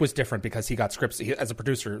 and Rick was different because he got scripts as a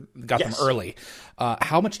producer, got them early.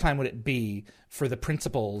 How much time would it be for the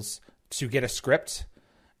principals to get a script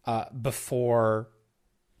before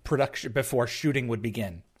shooting would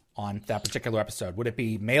begin on that particular episode? Would it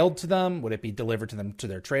be mailed to them? Would it be delivered to them to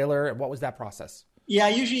their trailer? What was that process? Yeah,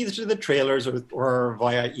 usually either to the trailers or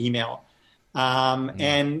via email.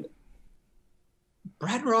 And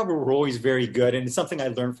Brad and Robert were always very good, and it's something I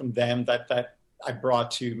learned from them that I brought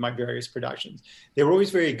to my various productions. They were always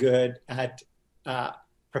very good at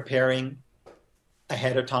preparing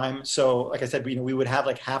ahead of time. So, like I said, we would have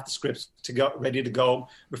like half the scripts ready to go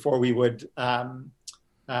before we would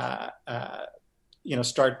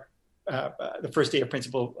start the first day of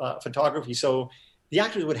principal photography. So the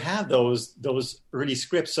actors would have those early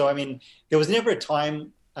scripts. So I mean, there was never a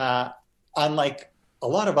time, unlike a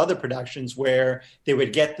lot of other productions, where they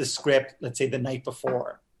would get the script, let's say, the night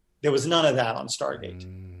before. There was none of that on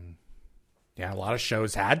Stargate. Yeah, a lot of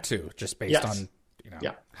shows had to, just based on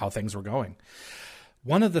how things were going.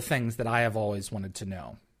 One of the things that I have always wanted to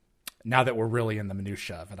know, now that we're really in the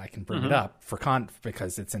minutia of it, I can bring it up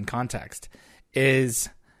because it's in context, is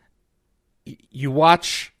you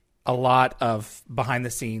watch a lot of behind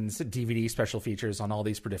the scenes DVD special features on all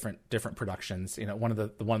these different productions. You know, one of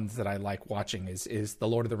the ones that I like watching is the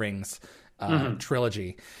Lord of the Rings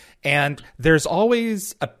trilogy. And there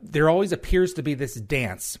always appears to be this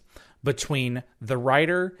dance between the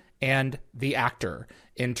writer and the actor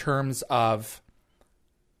in terms of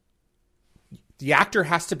the actor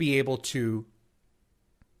has to be able to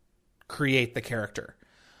create the character.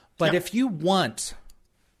 But if you want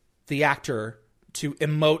the actor to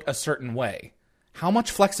emote a certain way, how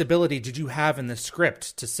much flexibility did you have in the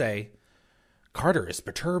script to say, Carter is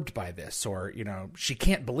perturbed by this, or, you know, she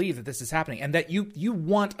can't believe that this is happening, and that you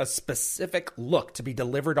want a specific look to be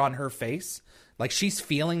delivered on her face, like she's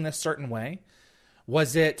feeling this certain way?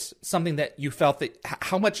 Was it something that you felt that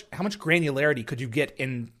how much granularity could you get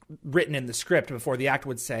written in the script before the actor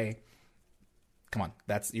would say, come on,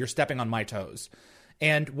 you're stepping on my toes?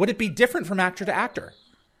 And would it be different from actor to actor?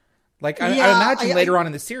 Like I imagine later on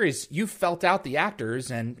in the series, you felt out the actors,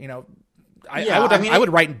 and you know, I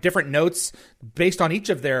would write different notes based on each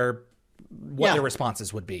of their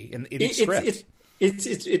responses would be in each script.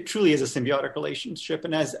 It truly is a symbiotic relationship,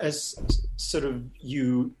 and as sort of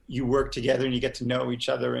you work together and you get to know each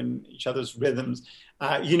other and each other's rhythms,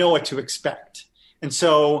 you know what to expect. And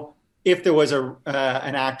so, if there was an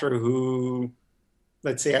actor who,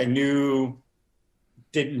 let's say, I knew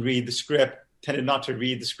didn't read the script, tended not to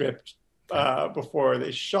read the script before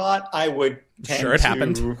they shot, I would tend it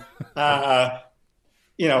happened.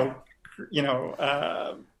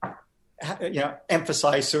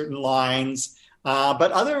 Emphasize certain lines.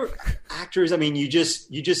 But other actors, I mean, you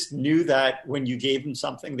just knew that when you gave them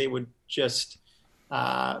something, they would just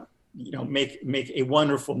make a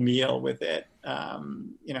wonderful meal with it.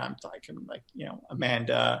 I'm talking like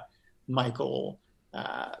Amanda, Michael,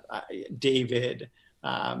 David.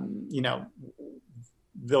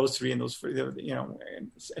 Those three and those,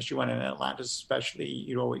 SG-1 and Atlantis especially,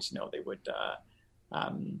 you'd always know they would,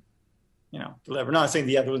 deliver. Not saying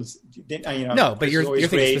the other ones didn't, no, but you're thinking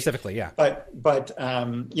great, specifically, yeah. But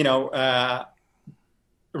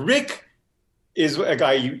Rick is a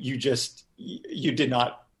guy you did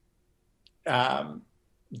not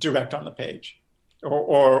direct on the page,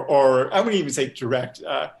 or I wouldn't even say direct.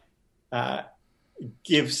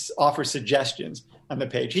 Offers suggestions on the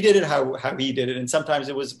page. He did it how he did it, and sometimes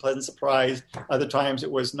it was a pleasant surprise. Other times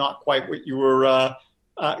it was not quite what you were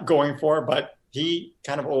going for, but he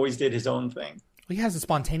kind of always did his own thing. Well, he has a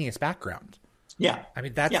spontaneous background. Yeah. I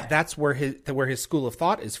mean, that's where his school of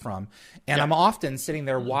thought is from. And I'm often sitting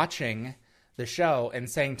there watching the show and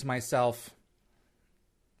saying to myself,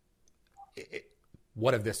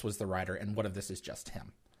 what if this was the writer and what if this is just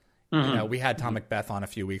him? You know, we had Tom Macbeth on a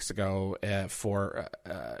few weeks ago for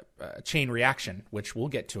Chain Reaction, which we'll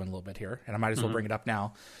get to in a little bit here, and I might as well bring it up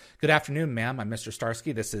now. Good afternoon, ma'am. I'm Mr.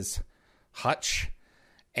 Starsky. This is Hutch.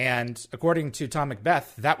 And according to Tom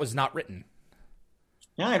Macbeth, that was not written.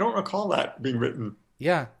 Yeah, I don't recall that being written.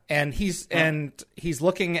 Yeah, and he's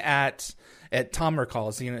looking at Tom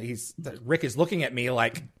recalls. You know, Rick is looking at me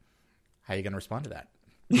like, how are you going to respond to that?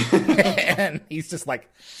 And he's just like,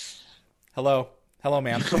 hello,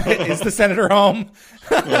 ma'am. Is the senator home?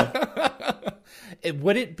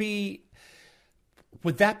 Would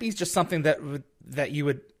that be just something that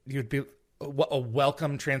you'd be a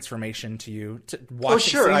welcome transformation to you to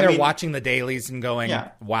watch? Sitting there watching the dailies and going,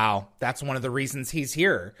 wow, that's one of the reasons he's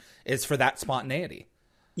here, is for that spontaneity.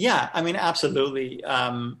 Yeah, I mean, absolutely.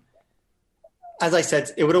 As I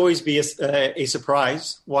said, it would always be a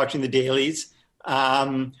surprise watching the dailies.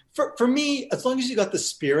 For me, as long as you got the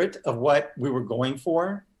spirit of what we were going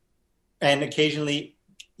for, and occasionally,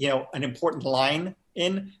 you know, an important line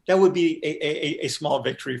in, that would be a small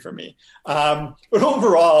victory for me. But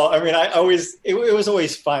overall, I mean, it was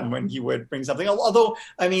always fun when he would bring something. Although,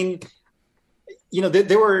 I mean, you know,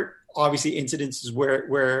 there were obviously incidences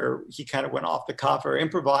where he kind of went off the cuff or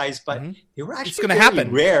improvised, but they were actually very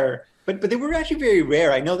rare. But they were actually very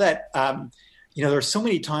rare. I know that. You know, there were so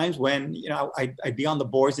many times when, you know, I'd be on the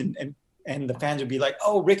boards and the fans would be like,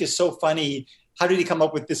 "Oh, Rick is so funny. How did he come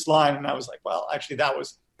up with this line?" And I was like, "Well, actually, that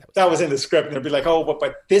was in the script." And they'd be like, "Oh,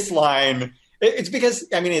 but this line." It's because,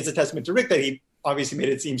 I mean, it's a testament to Rick that he obviously made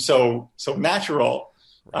it seem so natural.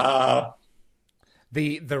 Right.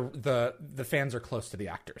 The fans are close to the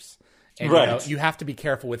actors. And, you know, you have to be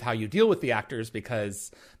careful with how you deal with the actors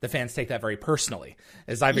because the fans take that very personally.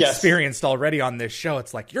 As I've experienced already on this show,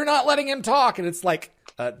 it's like, you're not letting him talk. And it's like,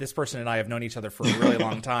 this person and I have known each other for a really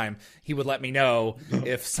long time. He would let me know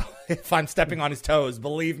if I'm stepping on his toes.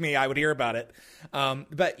 Believe me, I would hear about it.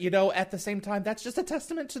 But, you know, at the same time, that's just a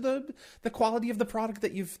testament to the quality of the product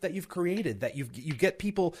that you've created, that you get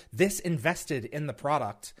people this invested in the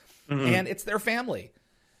product, and it's their family.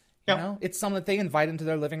 You know, it's someone that they invite into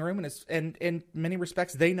their living room, and in many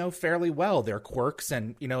respects, they know fairly well their quirks,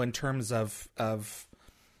 and, you know, in terms of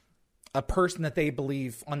a person that they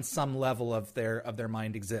believe on some level of their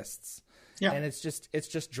mind exists. Yeah. And it's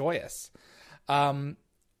just joyous.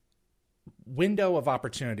 Window of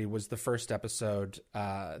Opportunity was the first episode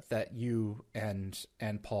that you and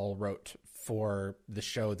Paul wrote for the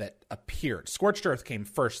show that appeared. Scorched Earth came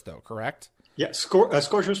first, though, correct? Yeah,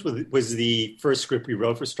 Scorched Earth was the first script we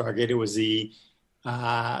wrote for Stargate. It was the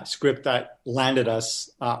script that landed us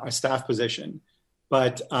a staff position.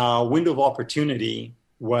 But Window of Opportunity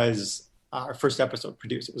was our first episode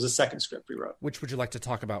produced. It was the second script we wrote. Which would you like to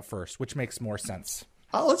talk about first? Which makes more sense?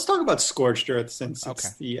 Let's talk about Scorched Earth, since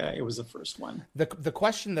it was the first one. The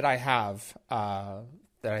question that I have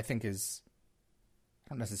that I think is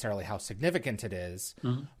not necessarily how significant it is,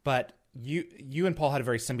 but you and Paul had a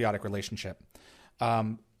very symbiotic relationship.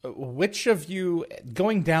 Which of you,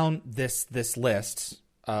 going down this list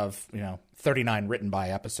of, you know, 39 written by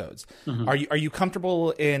episodes, are you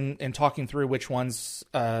comfortable in talking through which ones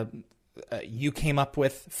you came up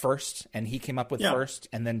with first and he came up with first,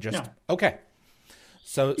 and then just okay?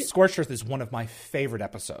 So Scorched Earth is one of my favorite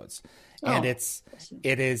episodes, and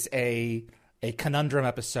it is a conundrum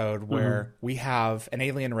episode where we have an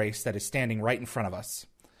alien race that is standing right in front of us.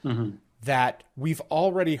 That we've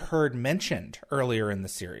already heard mentioned earlier in the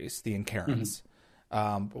series, the Incarans,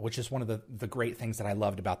 which is one of the great things that I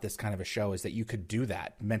loved about this kind of a show, is that you could do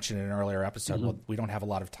that, mention in an earlier episode. Well, we don't have a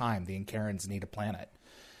lot of time. The Incarans need a planet.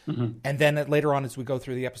 And then later on, as we go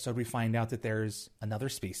through the episode, we find out that there's another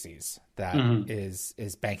species that is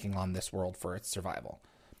banking on this world for its survival.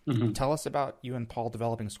 Tell us about you and Paul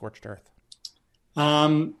developing Scorched Earth.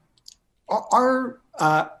 Our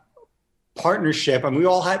partnership, and we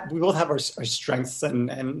both have our strengths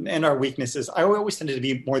and our weaknesses. I always tended to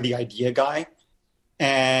be more the idea guy,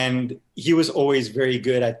 and he was always very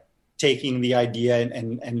good at taking the idea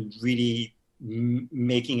and really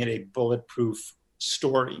making it a bulletproof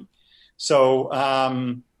story. So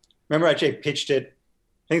remember, actually, I pitched it.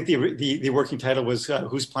 I think the working title was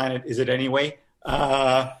 "Whose Planet Is It Anyway?"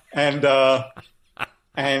 And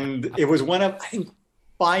it was one of, I think,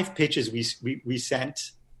 5 pitches we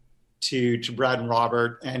sent to Brad and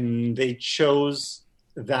Robert, and they chose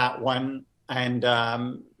that one. And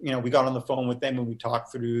you know, we got on the phone with them and we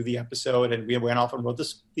talked through the episode, and we went off and wrote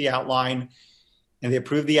the outline. and they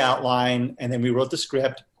approved the outline, and then we wrote the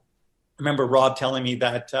script. I remember Rob telling me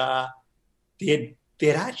that they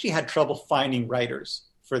had actually had trouble finding writers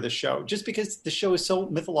for the show, just because the show is so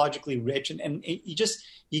mythologically rich, and you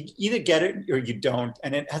either get it or you don't,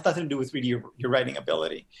 and it has nothing to do with really your writing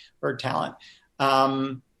ability or talent.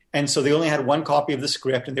 And so they only had one copy of the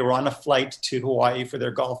script, and they were on a flight to Hawaii for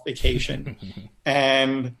their golf vacation.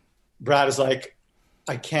 And Brad is like,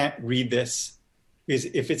 I can't read this, because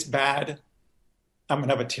if it's bad, I'm going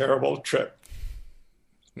to have a terrible trip.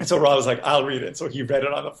 And so Rob was like, I'll read it. So he read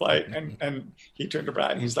it on the flight, and he turned to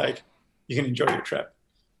Brad and he's like, you can enjoy your trip.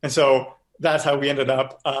 And so that's how we ended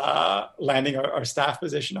up landing our staff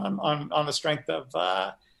position on the strength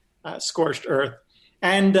of Scorched Earth.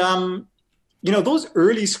 And, those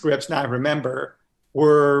early scripts, now I remember,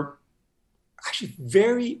 were actually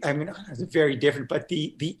very different, but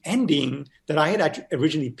the ending that I had actually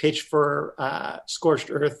originally pitched for Scorched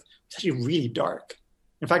Earth was actually really dark.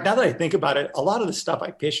 In fact, now that I think about it, a lot of the stuff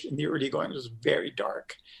I pitched in the early going was very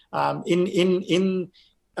dark. In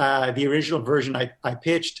the original version I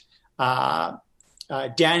pitched,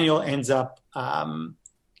 Daniel ends up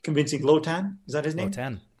convincing Lotan, is that his name?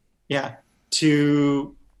 Lotan. Yeah,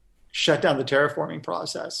 to shut down the terraforming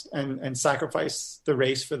process and sacrifice the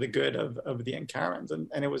race for the good of the Ankarans.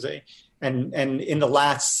 And it was and in the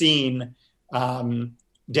last scene,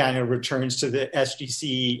 Daniel returns to the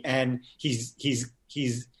SGC, and he's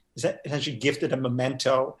essentially gifted a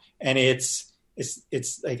memento, and it's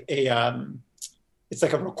like it's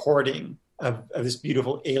like a recording of this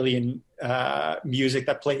beautiful alien music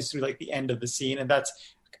that plays through like the end of the scene, and that's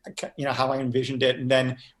how I envisioned it. And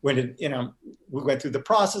then when we went through the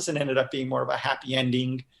process and ended up being more of a happy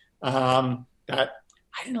ending that I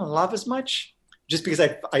didn't love as much, just because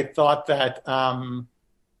I thought that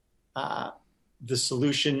the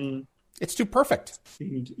solution, it's too perfect.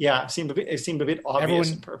 It seemed a bit obvious. Everyone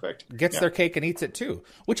and perfect. Gets their cake and eats it too,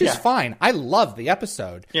 which is fine. I love the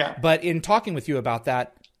episode. Yeah. But in talking with you about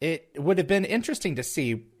that, it would have been interesting to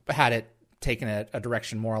see had it taken a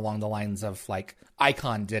direction more along the lines of like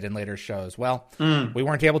Icon did in later shows. Well, we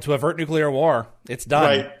weren't able to avert nuclear war. It's done.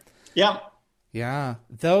 Right. Yeah. Yeah.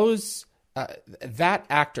 Those that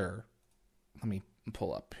actor. Let me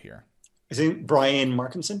pull up here. Is it Brian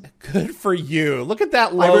Markinson? Good for you. Look at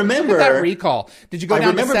that low. I remember, look at that recall. Did you go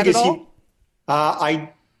down to set at all?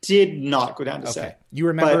 I did not go down to set. You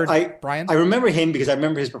remember Brian? I remember him because I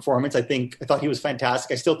remember his performance. I thought he was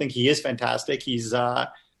fantastic. I still think he is fantastic. He's,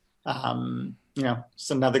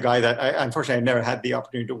 just another guy that unfortunately I've never had the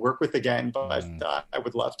opportunity to work with again, but I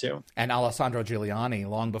would love to. And Alessandro Giuliani,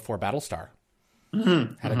 long before Battlestar,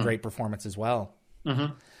 had a great performance as well.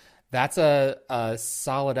 Mm-hmm. That's a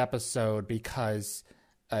solid episode because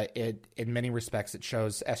it, in many respects, it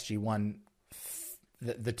shows SG-1,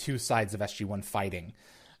 the two sides of SG-1 fighting.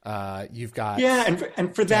 You've got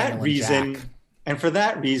and for that reason,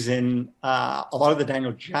 a lot of the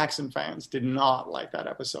Daniel Jackson fans did not like that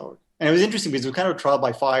episode. And it was interesting because it was kind of a trial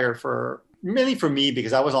by fire mainly for me,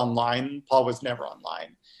 because I was online. Paul was never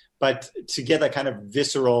online, but to get that kind of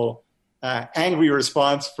visceral, angry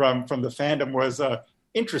response from the fandom was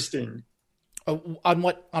interesting. On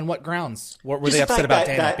what grounds? What were they upset about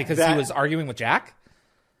Daniel? Because he was arguing with Jack?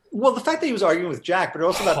 Well, the fact that he was arguing with Jack, but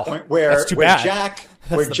also that point where Jack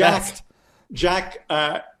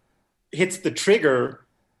hits the trigger,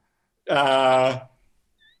 and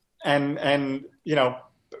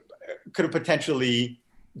could have potentially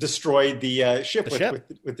destroyed the ship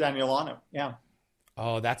with Daniel on him. Yeah.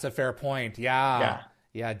 Oh, that's a fair point. Yeah.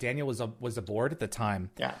 Daniel was aboard at the time.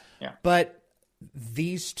 Yeah. But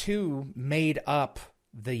these two made up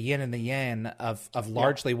the yin and the yang of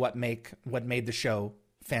largely what made the show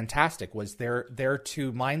fantastic, was their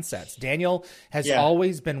two mindsets. Daniel has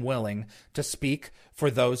always been willing to speak for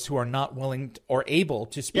those who are not willing or able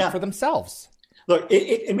to speak for themselves. Look,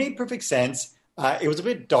 it made perfect sense. It was a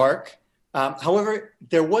bit dark. However,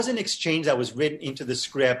 there was an exchange that was written into the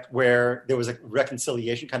script where there was a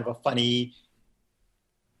reconciliation, kind of a funny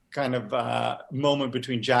kind of moment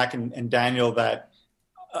between Jack and Daniel that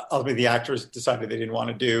ultimately the actors decided they didn't want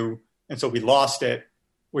to do. And so we lost it,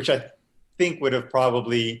 which I think would have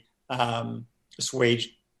probably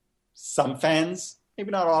assuaged some fans, maybe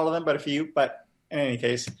not all of them, but a few. But in any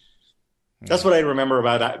case, that's what I remember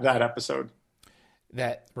about that episode.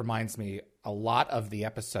 That reminds me a lot of the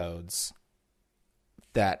episodes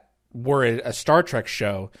that were a Star Trek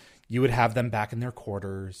show. You would have them back in their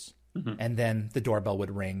quarters. Mm-hmm. And then the doorbell would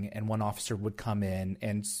ring and one officer would come in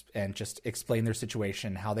and just explain their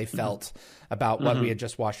situation, how they felt about what we had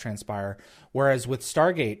just watched transpire. Whereas with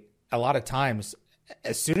Stargate, a lot of times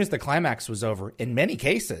as soon as the climax was over, in many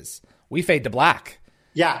cases, we fade to black.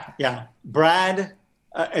 Yeah. Brad,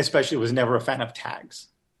 especially, was never a fan of tags.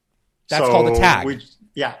 That's called a tag.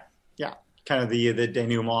 Yeah. Kind of the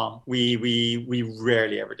denouement. We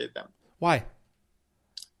rarely ever did them. Why?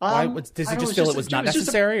 Why? Does he just feel it was not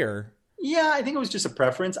necessary, or? Yeah, I think it was just a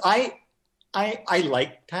preference. I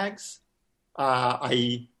like tags.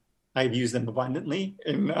 I've used them abundantly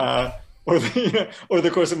in over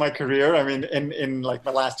the course of my career. I mean, in like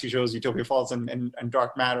my last two shows, Utopia Falls and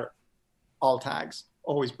Dark Matter, all tags.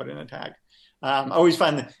 Always put in a tag. I always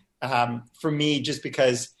find that for me, just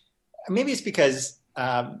because maybe it's because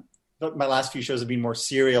my last few shows have been more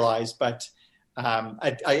serialized, but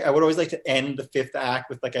I would always like to end the fifth act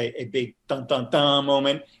with like a big dun dun dun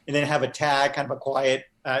moment, and then have a tag, kind of a quiet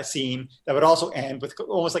scene that would also end with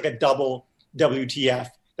almost like a double WTF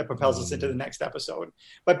that propels us into the next episode.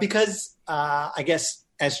 But because I guess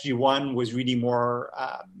SG-1 was really more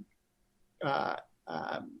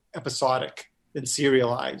episodic than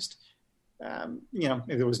serialized,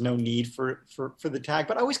 there was no need for the tag.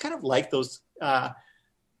 But I always kind of liked those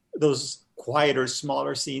quieter,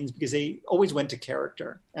 smaller scenes because they always went to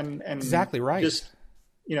character. And exactly right. Just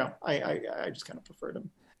I just kind of preferred them.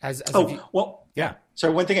 Yeah.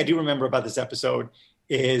 So one thing I do remember about this episode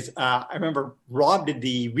is I remember Rob did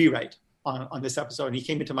the rewrite on this episode, and he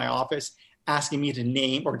came into my office asking me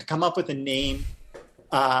to come up with a name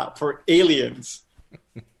for aliens.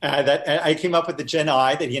 That I came up with the Gen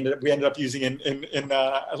I that we ended up using in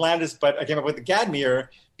Atlantis, but I came up with the Gadmir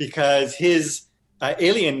because his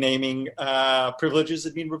alien naming privileges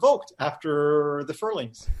had been revoked after the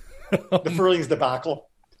Furlings, the Furlings debacle.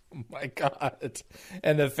 Oh my God!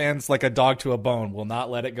 And the fans, like a dog to a bone, will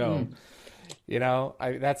not let it go.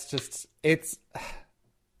 That's just it's.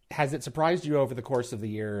 Has it surprised you over the course of the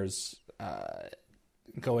years,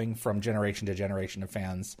 going from generation to generation of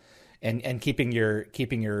fans? And keeping your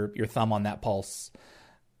thumb on that pulse,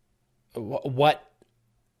 what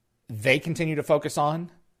they continue to focus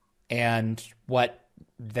on, and what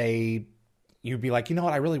you'd be like, you know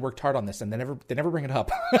what, I really worked hard on this, and they never bring it up.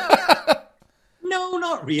 No,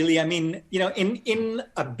 not really. I mean, in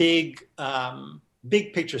a big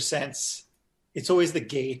picture sense, it's always the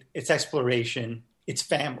gate, it's exploration, it's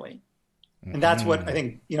family. And that's what I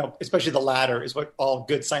think, especially the latter is what all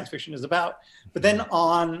good science fiction is about. But then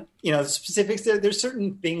on, the specifics, there's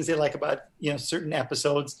certain things they like about, certain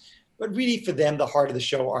episodes. But really for them, the heart of the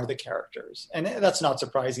show are the characters. And that's not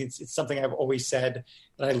surprising. It's something I've always said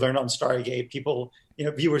that I learned on Stargate. People,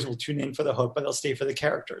 viewers will tune in for the hook, but they'll stay for the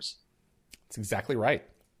characters. That's exactly right.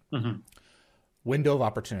 Mm-hmm. Window of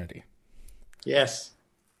opportunity. Yes.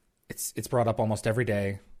 It's brought up almost every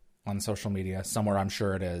day on social media. Somewhere I'm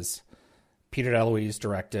sure it is. Peter DeLuise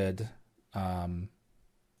directed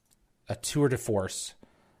a tour de force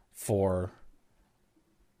for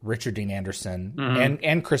Richard Dean Anderson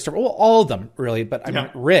and Christopher. Well, all of them, really. But I mean,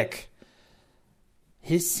 Rick,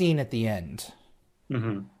 his scene at the end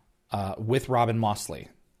with Robin Mosley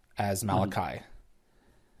as Malachi.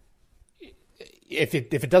 If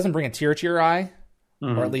it doesn't bring a tear to your eye,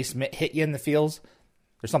 or at least hit you in the feels,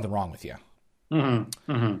 there's something wrong with you.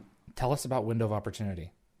 Tell us about Window of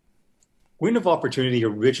Opportunity. Window of Opportunity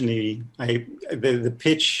originally, the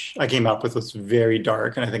pitch I came up with was very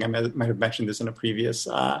dark, and I think I might have mentioned this in a previous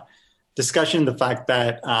discussion, the fact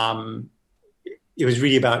that it was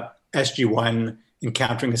really about SG-1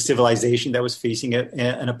 encountering a civilization that was facing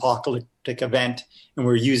an apocalyptic event, and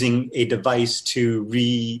we're using a device to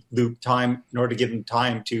re-loop time in order to give them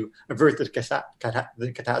time to avert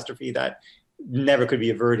the catastrophe that never could be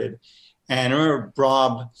averted. And I remember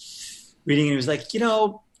Rob reading, and he was like,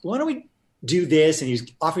 why don't we do this? And he was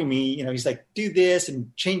offering me, he's like, do this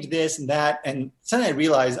and change this and that. And suddenly I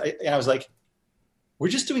realized, I was like, we're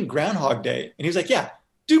just doing Groundhog Day. And he was like, yeah,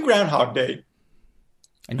 do Groundhog Day.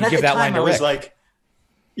 And you give that line to Rick.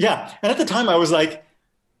 And at the time I was like,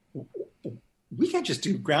 we can't just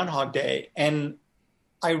do Groundhog Day. And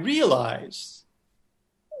I realized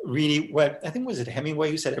really what, I think was it Hemingway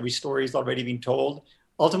who said every story has already been told.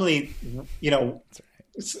 Ultimately,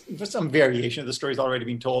 for some variation of the story's already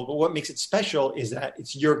been told, but what makes it special is that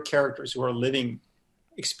it's your characters who are living,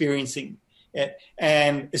 experiencing it,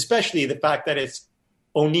 and especially the fact that it's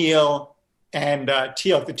O'Neill and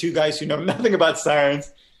Teal'c, the two guys who know nothing about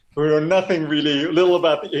science, who know nothing really, little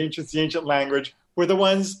about the ancient language, were the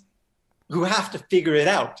ones who have to figure it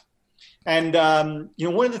out. And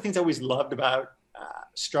one of the things I always loved about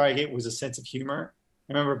Stargate was a sense of humor.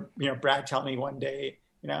 I remember, Brad telling me one day,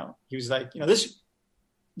 he was like,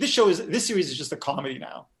 this series is just a comedy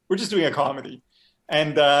now. We're just doing a comedy.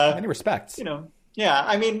 And many respects.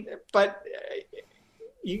 I mean, but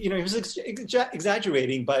he was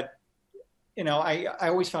exaggerating, but I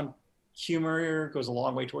always found humor goes a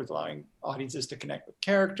long way towards allowing audiences to connect with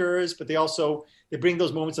characters, but they bring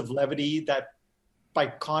those moments of levity that, by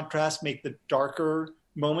contrast, make the darker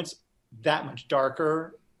moments that much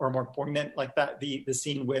darker or more poignant, like that the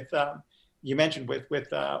scene with you mentioned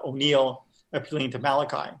with O'Neill appealing to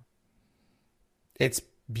Malachi. It's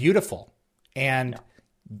beautiful, and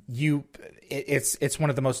it's one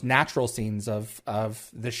of the most natural scenes of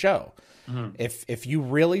the show. Mm-hmm. If you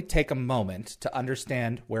really take a moment to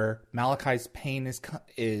understand where Malachi's pain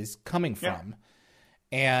is coming from,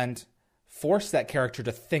 and force that character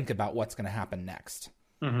to think about what's going to happen next,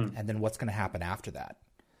 and then what's going to happen after that.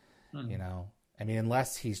 I mean,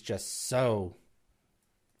 unless he's just so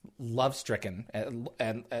love-stricken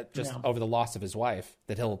and over the loss of his wife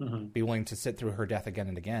that he'll be willing to sit through her death again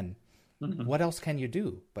and again. What else can you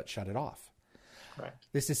do but shut it off? Correct.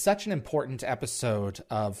 This is such an important episode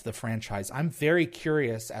of the franchise. I'm very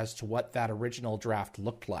curious as to what that original draft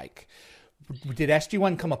looked like. Did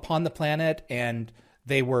SG-1 come upon the planet and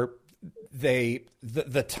the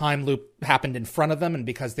time loop happened in front of them, and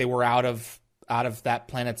because they were out of that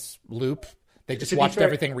planet's loop, they just watched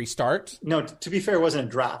everything restart? No, to be fair, it wasn't a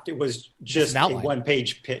draft. It was just a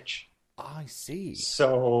one-page pitch. Oh, I see.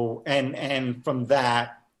 So, and from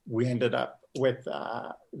that, we ended up with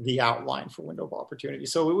the outline for Window of Opportunity.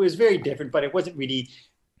 So it was very different, but it wasn't really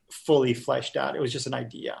fully fleshed out. It was just an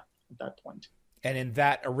idea at that point. And in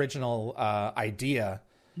that original idea,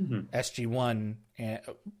 SG-1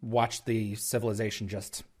 watched the civilization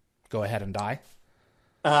just go ahead and die?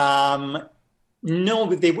 No,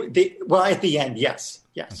 but they well, at the end, yes.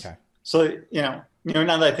 Okay. So, now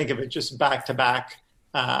that I think of it, just back-to-back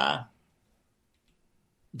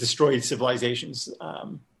destroyed civilizations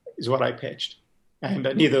is what I pitched. And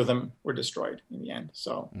neither of them were destroyed in the end.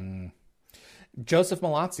 So, Joseph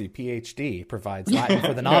Mallozzi, PhD, provides Latin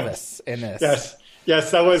for the novice in this.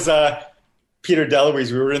 Yes, that was Peter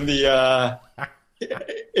Deloise. We were in the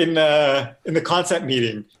in the concept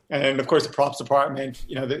meeting, and of course the props department.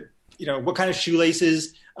 What kind of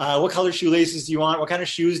shoelaces? What color shoelaces do you want? What kind of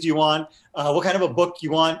shoes do you want? What kind of a book do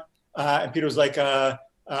you want? And Peter was like, what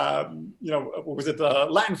was it?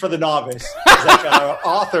 Latin for the novice. It was like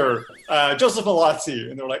author Joseph Mallozzi,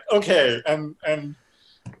 and they were like, okay, and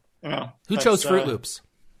who chose Fruit Loops?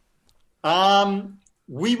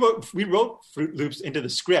 We wrote Fruit Loops into the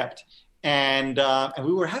script, and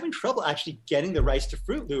we were having trouble actually getting the rights to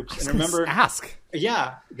Fruit Loops. And I remember,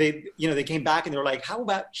 they came back and they were like, "How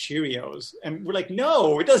about Cheerios?" And we're like,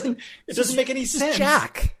 "No, it doesn't make any sense."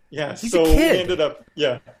 Jack, he's a kid. We ended up,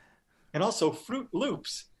 and also Fruit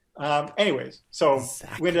Loops. Anyways, so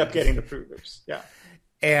we ended up getting the Fruit Loops. Yeah,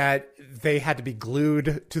 and they had to be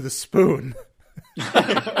glued to the spoon.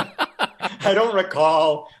 I don't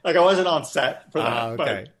recall. Like, I wasn't on set for that.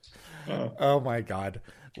 Okay. But, oh my God.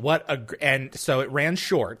 And so it ran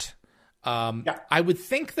short. I would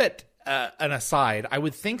think that, an aside, I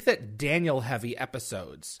would think that Daniel heavy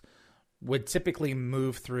episodes would typically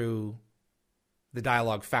move through the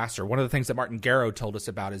dialogue faster. One of the things that Martin Garrow told us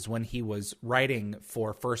about is when he was writing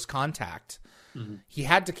for First Contact, he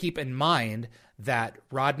had to keep in mind that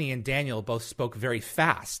Rodney and Daniel both spoke very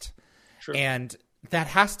fast. Sure. And that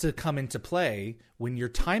has to come into play when you're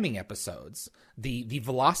timing episodes, the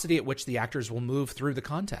velocity at which the actors will move through the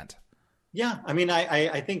content. Yeah. I mean,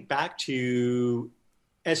 I think back to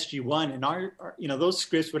SG-1, and our those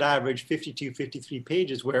scripts would average 52, 53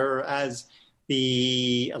 pages, whereas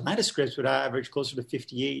the Atlanta scripts would average closer to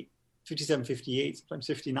 57, 58, sometimes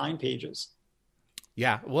 59 pages.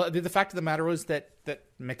 Yeah. Well, the fact of the matter was that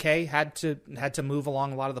McKay had to move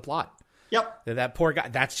along a lot of the plot. Yep. That poor guy.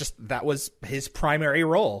 That was his primary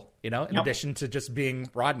role, in addition to just being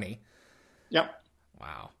Rodney. Yep.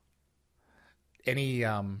 Wow. Any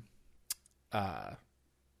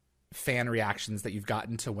fan reactions that you've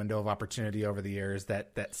gotten to Window of Opportunity over the years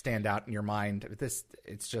that stand out in your mind?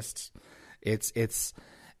 It's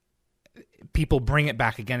people bring it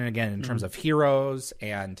back again and again in terms of heroes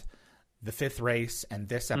and the fifth race and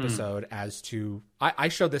this episode as to, I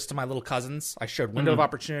showed this to my little cousins. I showed Window of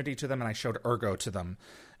Opportunity to them, and I showed Ergo to them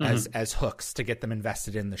as hooks to get them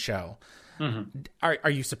invested in the show. Are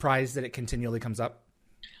you surprised that it continually comes up?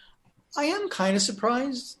 I am kind of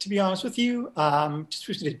surprised, to be honest with you. Just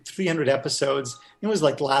we did 300 episodes. It was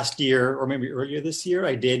like last year or maybe earlier this year,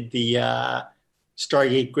 I did the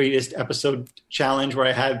Stargate Greatest Episode Challenge, where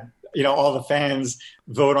I had all the fans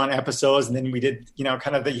vote on episodes, and then we did,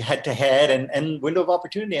 kind of the head-to-head, and Window of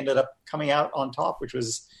Opportunity ended up coming out on top, which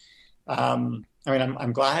was, I'm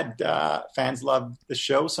glad fans loved the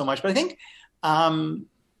show so much. But I think,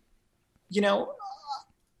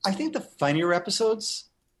 I think the funnier episodes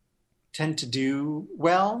tend to do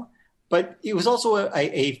well, but it was also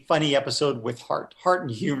a funny episode with heart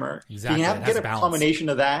and humor. Exactly. If you can get a balance. combination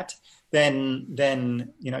of that, then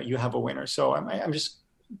you have a winner. So I'm just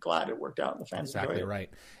glad it worked out and the fans exactly enjoyed it. Right.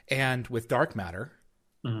 And with Dark Matter,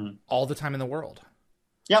 all the time in the world.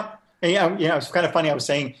 Yep. And it's kind of funny. I was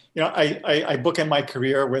saying, I bookend my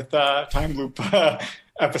career with time loop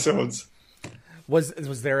episodes.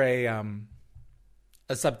 Was there a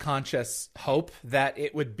subconscious hope that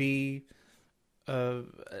it would be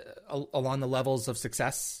along the levels of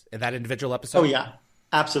success in that individual episode? Oh yeah,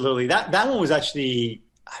 absolutely. That one was actually,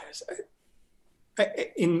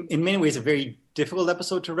 in many ways, a very difficult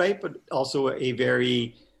episode to write, but also a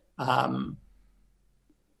very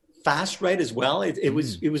fast write as well. It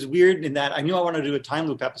was weird in that I knew I wanted to do a time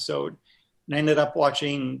loop episode, and I ended up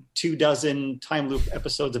watching 24 time loop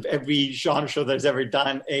episodes of every genre show that has ever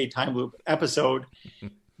done a time loop episode,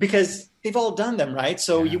 because they've all done them, right?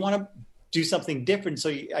 So you want to do something different. So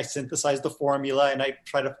I synthesized the formula and I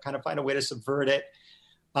try to kind of find a way to subvert it.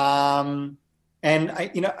 And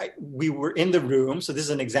we were in the room. So this is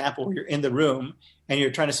an example where you're in the room and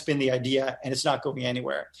you're trying to spin the idea and it's not going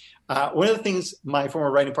anywhere. One of the things my former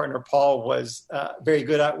writing partner, Paul, was very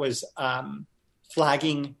good at was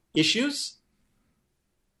flagging issues,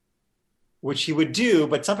 which he would do.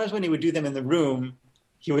 But sometimes when he would do them in the room,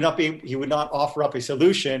 he would not offer up a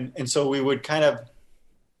solution. And so we would kind of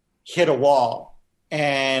hit a wall.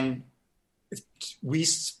 And we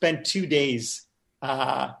spent 2 days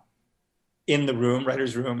in the room,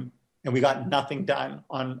 writer's room, and we got nothing done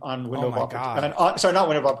on Window of Opportunity. Sorry, not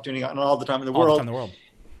Window of Opportunity, on All the Time in the World.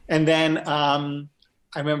 And then I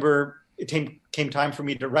remember it came time for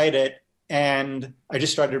me to write it, and I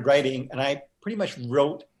just started writing, and I pretty much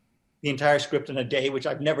wrote the entire script in a day, which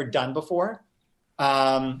I've never done before.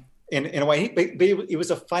 In a way, but it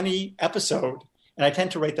was a funny episode, and I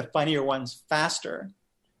tend to write the funnier ones faster.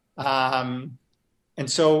 And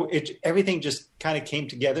so everything just kind of came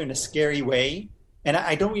together in a scary way. And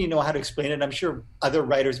I don't really know how to explain it. I'm sure other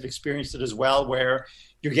writers have experienced it as well, where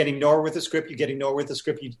you're getting nowhere with the script,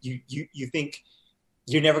 you think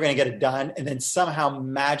you're never going to get it done. And then somehow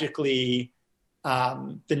magically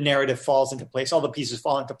the narrative falls into place. All the pieces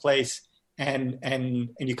fall into place, and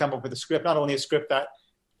you come up with a script, not only a script that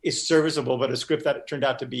is serviceable, but a script that turned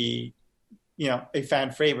out to be, a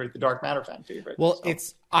fan favorite, the Dark Matter fan favorite. Well,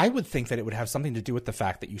 I would think that it would have something to do with the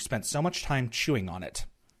fact that you spent so much time chewing on it,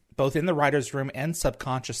 both in the writer's room and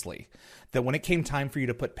subconsciously, that when it came time for you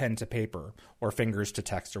to put pen to paper or fingers to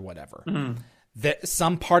text or whatever, that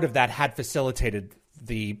some part of that had facilitated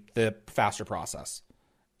the faster process,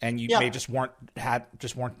 and you may just weren't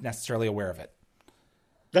necessarily aware of it.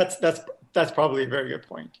 That's probably a very good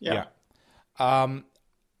point. Yeah.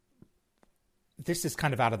 This is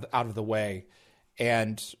kind of out of the way,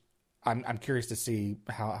 and I'm curious to see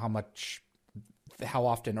how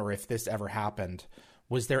often, or if this ever happened.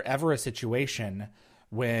 Was there ever a situation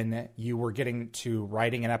when you were getting to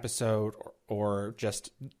writing an episode, or just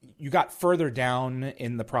you got further down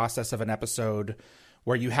in the process of an episode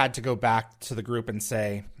where you had to go back to the group and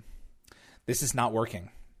say, this is not working.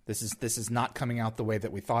 This is not coming out the way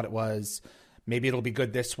that we thought it was. Maybe it'll be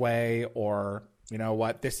good this way, or you know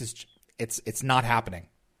what, it's not happening.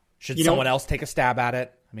 Should someone else take a stab at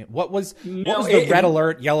it? I mean, what was the red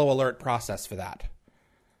alert, yellow alert process for that?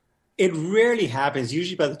 It rarely happens.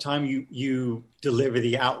 Usually by the time you deliver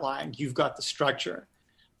the outline, you've got the structure.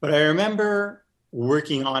 But I remember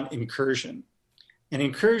working on Incursion. And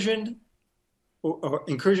Incursion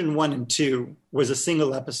 1 and 2 was a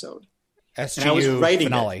single episode. SGU and I was writing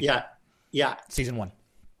finale. It. Yeah. Season 1.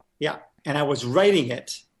 Yeah. And I was writing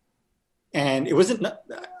it. And it wasn't, I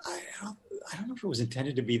don't know if it was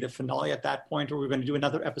intended to be the finale at that point, or we were going to do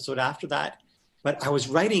another episode after that. But I was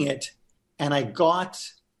writing it, and I got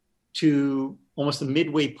to almost the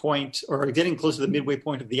midway point, or getting close to the midway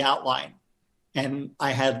point of the outline. And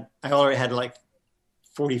I already had like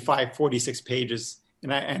 45, 46 pages.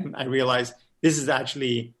 And I realized this is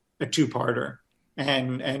actually a two-parter.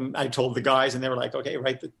 And I told the guys, and they were like, okay,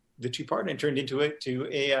 write the two-parter, and turned into a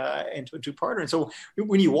two-parter. And so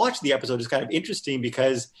when you watch the episode, it's kind of interesting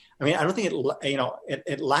because, I mean, I don't think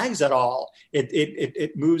it lags at all.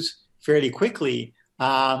 It moves fairly quickly.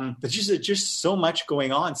 But just so much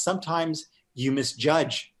going on. Sometimes you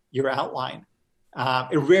misjudge your outline.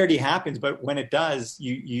 It rarely happens, but when it does,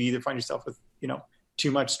 you either find yourself with,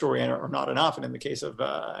 too much story or not enough. And in the case of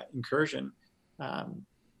Incursion,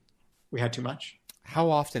 we had too much. How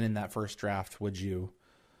often in that first draft would you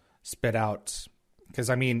spit out? Because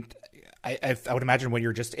I mean, I would imagine when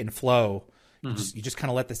you're just in flow, you just kind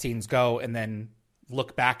of let the scenes go, and then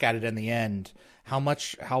look back at it in the end,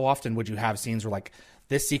 how often would you have scenes where like,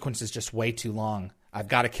 this sequence is just way too long. I've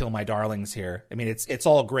got to kill my darlings here. I mean, it's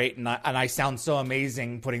all great, and I sound so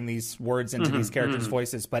amazing putting these words into these characters'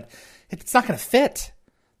 voices, but it's not going to fit.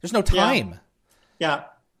 There's no time. Yeah.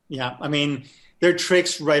 I mean, there are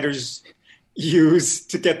tricks writers use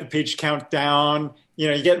to get the page count down. You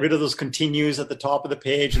know, you get rid of those continues at the top of the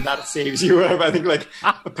page, and that saves you, I think, like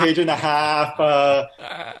a page and a half.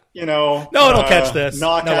 You know, no one will catch this.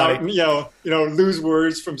 Knock Nobody. out. You know, lose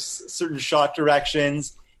words from certain shot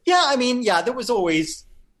directions. Yeah, I mean, there was always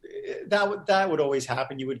that would always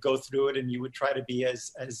happen. You would go through it, and you would try to be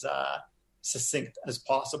as succinct as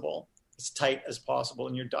possible, as tight as possible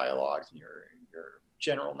in your dialogue, and your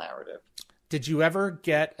general narrative. Did you ever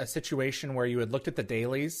get a situation where you had looked at the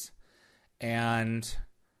dailies, and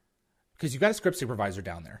because you've got a script supervisor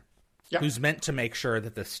down there who's meant to make sure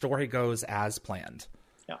that the story goes as planned?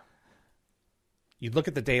 Yeah. You'd look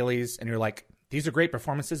at the dailies, and you're like, these are great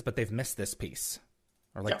performances, but they've missed this piece.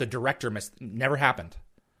 Or like the director never happened.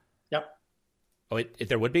 Yep. Oh,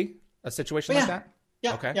 there would be a situation like that?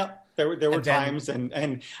 Yeah. Okay. Yeah. There were times,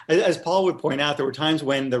 and as Paul would point out, there were times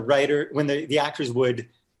when the actors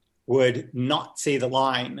would not say the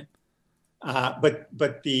line,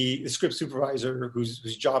 but the script supervisor,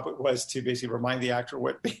 whose job it was to basically remind the actor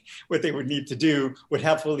what they would need to do, would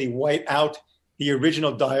helpfully white out the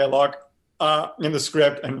original dialogue in the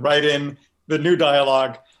script and write in the new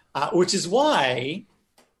dialogue, which is why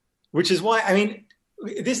I mean,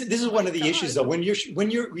 this is one of the issues though. When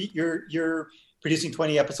you're producing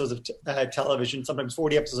 20 episodes of television, sometimes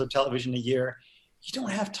 40 episodes of television a year, you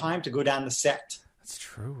don't have time to go down the set. That's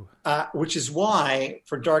true. Which is why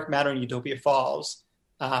for Dark Matter and Utopia Falls,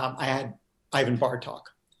 I had Ivan Bartok.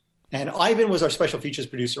 And Ivan was our special features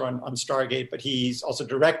producer on Stargate, but he's also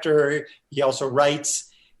director. He also writes.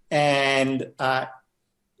 And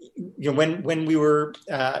you know, when we were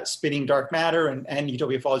spinning Dark Matter and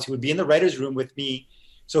Utopia Falls, he would be in the writer's room with me,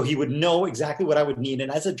 so he would know exactly what I would need.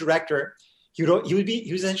 And as a director, he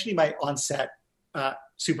was essentially my on-set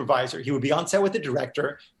supervisor. He would be on set with the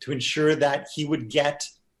director to ensure that he would get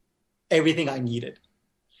everything I needed.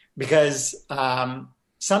 Because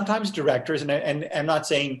sometimes directors, and I'm not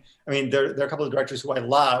saying, I mean, there are a couple of directors who I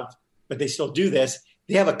love, but they still do this.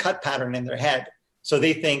 They have a cut pattern in their head. So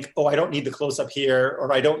they think, oh, I don't need the close-up here,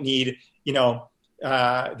 or I don't need, you know,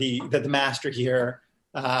 the master here,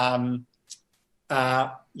 you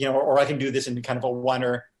know, or I can do this in kind of a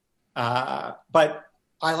oneer. But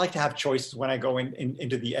I like to have choices when I go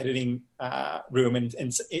into the editing room, and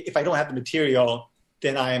if I don't have the material,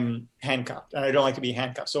 then I'm handcuffed, and I don't like to be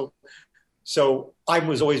handcuffed. So I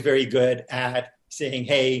was always very good at saying,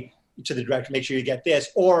 hey, to the director, make sure you get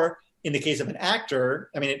this. Or in the case of an actor,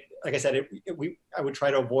 I mean, like I said, I would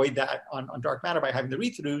try to avoid that on Dark Matter by having the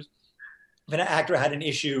read-throughs. If an actor had an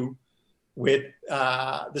issue with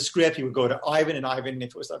the script, he would go to Ivan, and Ivan, if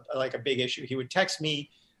it was like a big issue, he would text me.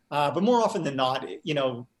 But more often than not, you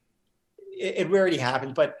know, it rarely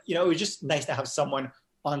happens. But, you know, it was just nice to have someone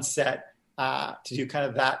on set to do kind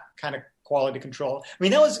of that kind of quality control. I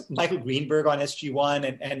mean, that was Michael Greenberg on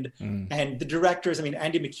SG-1 and the directors. I mean,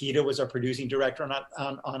 Andy Makita was our producing director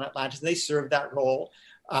on Atlantis, and they served that role.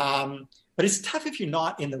 But it's tough if you're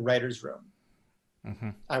not in the writer's room,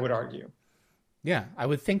 I would argue. Yeah, I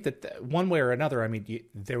would think that one way or another, I mean,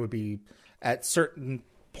 there would be at certain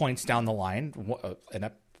points down the line, in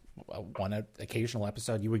one occasional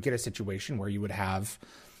episode, you would get a situation where you would have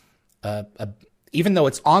even though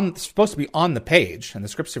it's supposed to be on the page, and the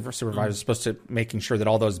script supervisor is supposed to making sure that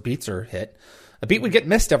all those beats are hit, a beat would get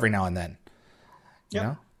missed every now and then. You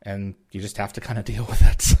know? And you just have to kind of deal with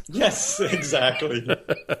it. Yes, exactly.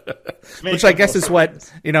 Which I guess is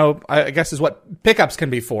what, you know, is what pickups can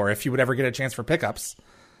be for, if you would ever get a chance for pickups.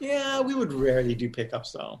 Yeah, we would rarely do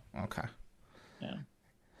pickups though. Okay. Yeah.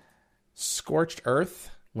 Scorched Earth,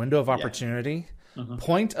 Window of Opportunity,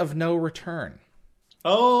 Point of No Return.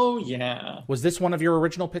 Oh, yeah. Was this one of your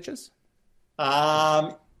original pitches?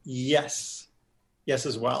 Yes. Yes,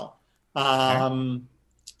 as well. Again,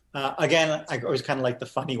 I always kind of like the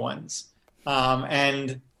funny ones.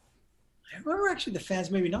 And I remember actually the fans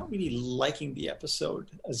maybe not really liking the episode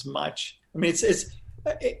as much. I mean, it's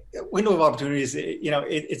Window of Opportunities, you know,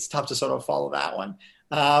 it's tough to sort of follow that one.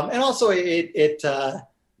 And also it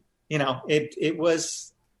was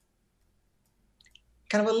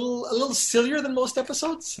kind of a little sillier than most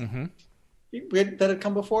episodes that had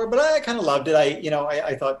come before, but I kind of loved it.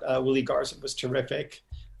 I thought Willie Garson was terrific.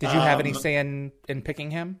 Did you have any say in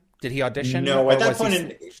picking him? Did he audition? No, at that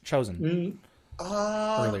point, chosen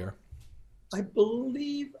earlier. I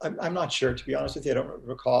believe, I'm not sure, to be honest with you. I don't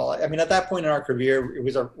recall. I mean, at that point in our career,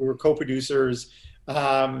 we were co-producers.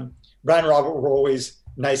 Brad and Robert were always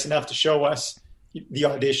nice enough to show us the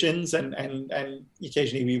auditions, and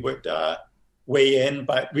occasionally we would weigh in,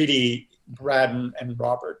 but really Brad and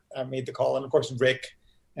Robert made the call, and of course Rick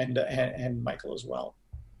and Michael as well.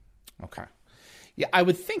 Okay. Yeah, I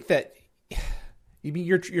would think that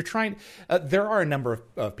you're trying. There are a number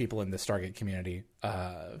of people in the Stargate community,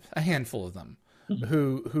 a handful of them,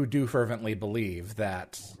 who do fervently believe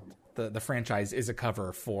that the franchise is a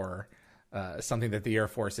cover for something that the Air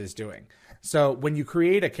Force is doing. So when you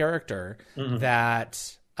create a character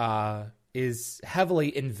that is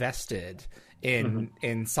heavily invested in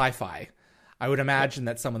sci-fi, I would imagine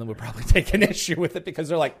that some of them would probably take an issue with it because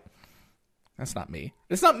they're like, that's not me.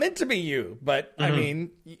 It's not meant to be you. But I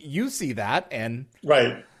mean, you see that, and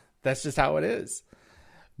right, that's just how it is.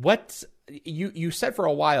 What you said for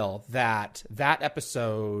a while that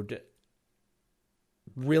episode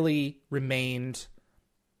really remained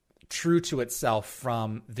true to itself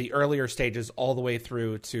from the earlier stages all the way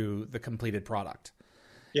through to the completed product.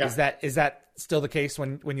 Yeah. Is that still the case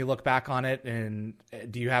when you look back on it? And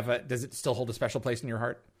does it still hold a special place in your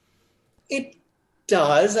heart? It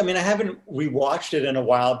does. I mean, I haven't rewatched it in a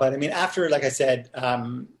while, but I mean, after, like I said,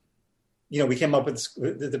 we came up with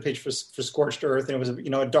the pitch for Scorched Earth, and it was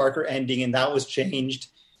a darker ending, and that was changed.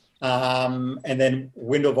 And then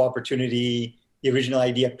Window of Opportunity, the original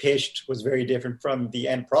idea pitched was very different from the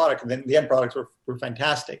end product, and then the end products were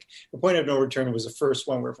fantastic. The Point of No Return was the first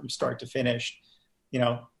one where, from start to finish,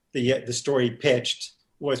 the story pitched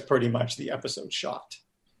was pretty much the episode shot.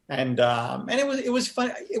 And it was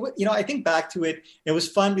fun. I think back to it. It was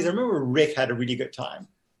fun because I remember Rick had a really good time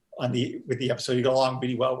with the episode. He got along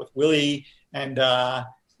really well with Willie, and it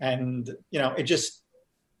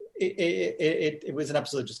was an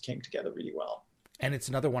episode that just came together really well. And it's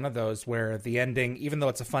another one of those where the ending, even though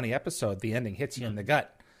it's a funny episode, the ending hits you in the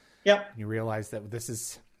gut. Yep. You realize that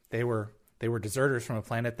they were deserters from a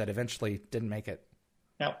planet that eventually didn't make it.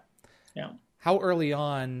 Yep. Yeah. How early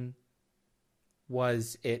on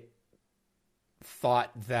was it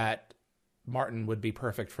thought that Martin would be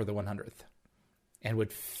perfect for the 100th and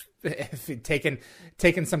would if he'd taken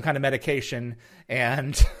some kind of medication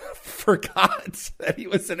and forgot that he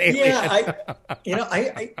was an alien? Yeah,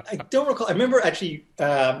 I don't recall. I remember actually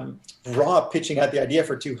Rob pitching out the idea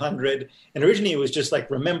for 200, and originally it was just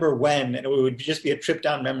like Remember When, and it would just be a trip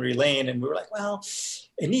down memory lane, and we were like, well,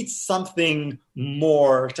 it needs something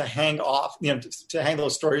more to hang off, to hang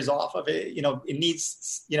those stories off of it. It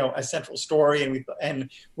needs, a central story, and we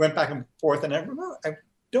went back and forth. And I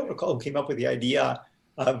don't recall who came up with the idea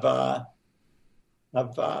of kind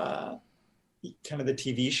of the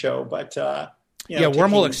TV show, but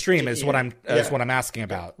Wormhole Extreme is what I'm asking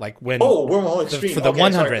about. Like when Wormhole Extreme for the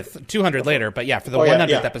 100th, 200 later, but for the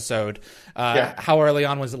 100th episode, how early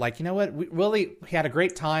on was it like, we had a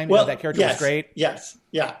great time. Well, that character was great. Yes,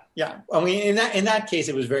 yeah. I mean, in that case,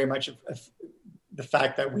 it was very much the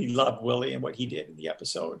fact that we loved Willie and what he did in the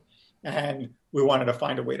episode, and we wanted to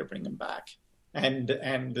find a way to bring him back. And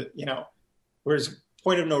whereas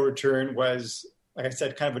Point of No Return was, like I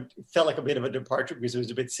said, it felt like a bit of a departure because it was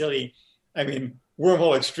a bit silly. I mean,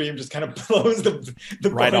 Wormhole Extreme just kind of blows the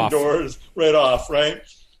right off. Doors right off, right?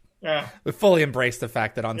 Yeah. We fully embrace the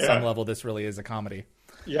fact that on some level this really is a comedy.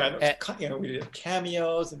 Yeah, we did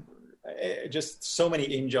cameos and just so many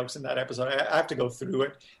in-jokes in that episode. I have to go through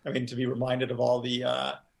it. I mean, to be reminded of all the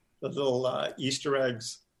little Easter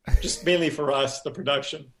eggs, just mainly for us, the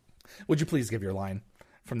production. Would you please give your line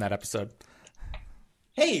from that episode?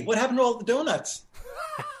 Hey, what happened to all the donuts?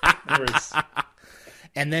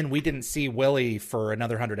 And then we didn't see Willie for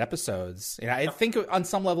another 100 episodes. I think on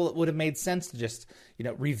some level it would have made sense to just,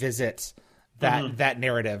 revisit that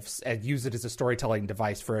narrative and use it as a storytelling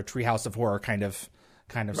device for a Treehouse of Horror kind of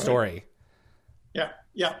story. Yeah.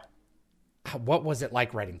 What was it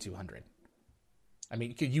like writing 200? I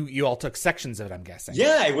mean, you all took sections of it, I'm guessing.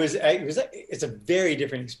 Yeah, it's a very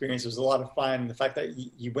different experience. It was a lot of fun. The fact that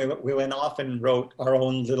we went off and wrote our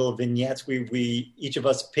own little vignettes. We each of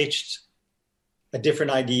us pitched a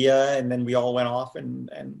different idea, and then we all went off and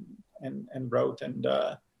wrote. And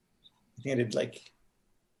I think I did like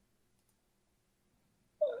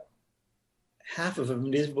half of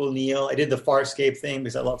Invisible Neil. I did the Farscape thing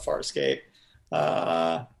because I love Farscape.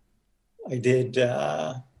 I did.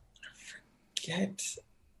 Forget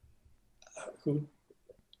who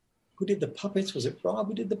did the puppets. Was it Rob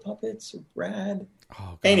who did the puppets or Brad?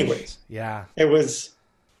 Oh, gosh. Anyways, yeah, it was.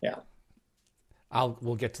 Yeah,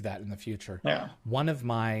 we'll get to that in the future. Yeah, one of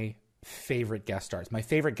my favorite guest stars. My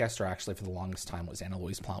favorite guest star actually for the longest time was Anna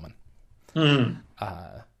Louise Plowman. Mm.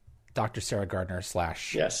 Dr. Sarah Gardner /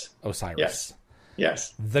 Yes. Osiris. Yes.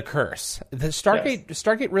 Yes. The curse. The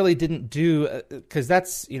Stargate really didn't do, because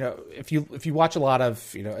that's, if you watch a lot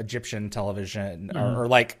of Egyptian television or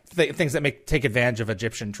like things that take advantage of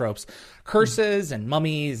Egyptian tropes, curses and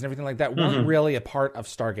mummies and everything like that weren't really a part of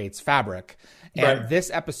Stargate's fabric. And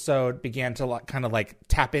this episode began to kind of like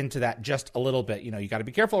tap into that just a little bit. You got to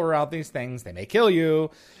be careful around these things; they may kill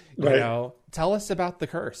you. Tell us about the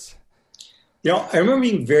curse. I remember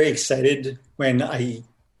being very excited when I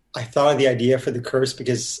thought of the idea for the curse,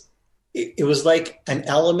 because it was like an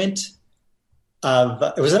element of,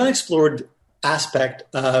 it was an unexplored aspect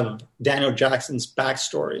of Daniel Jackson's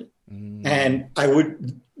backstory. And I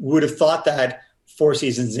would have thought that 4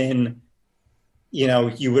 seasons in,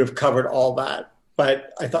 you would have covered all that.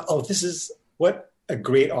 But I thought, what a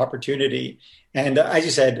great opportunity. And as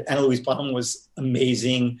you said, Anna Louise Baum was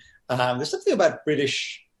amazing. There's something about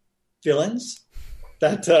British villains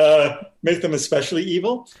that make them especially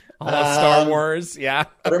evil. Star Wars, yeah.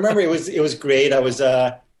 I remember it was great. I was,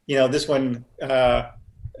 this one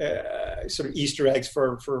sort of Easter eggs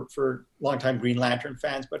for longtime Green Lantern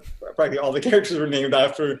fans, but probably all the characters were named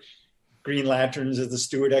after Green Lanterns. As the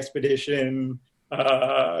Stewart Expedition.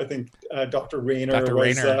 I think Dr. Rayner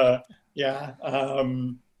was.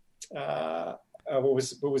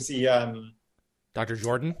 What was the Dr.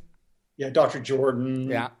 Jordan? Yeah, Dr. Jordan.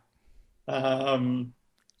 Yeah.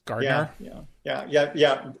 Gardner. Yeah.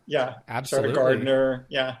 Absolutely. Sarah Gardner.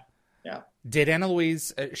 Yeah. Did Anna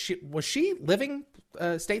Louise? Was she living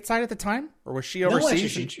stateside at the time, or was she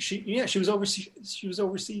overseas? No, actually, she was overseas. She was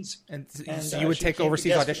overseas, and so you would take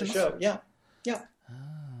overseas auditions. Yeah.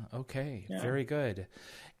 Okay. Yeah. Very good.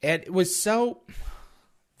 And it was so.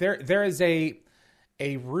 There is a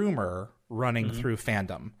rumor running through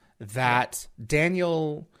fandom that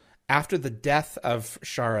Daniel, after the death of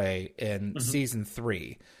Shara in season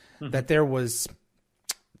 3, that there was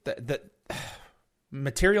that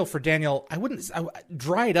material for Daniel.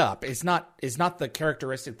 Dried up is not the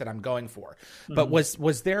characteristic that I'm going for. But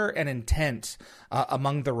was there an intent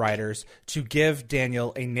among the writers to give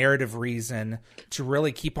Daniel a narrative reason to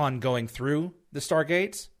really keep on going through the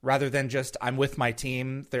Stargate rather than just I'm with my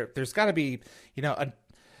team? There's got to be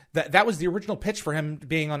that was the original pitch for him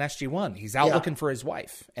being on SG-1. He's out looking for his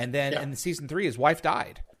wife, and then in season 3, his wife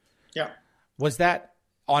died. Yeah, was that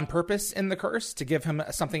on purpose in the curse to give him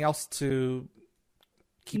something else to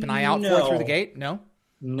keep an eye out for through the gate? No.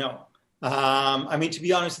 To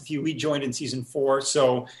be honest with you, we joined in season 4,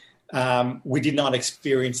 so we did not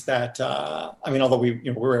experience that. Although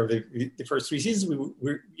we were the first 3 seasons,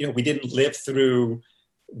 we didn't live through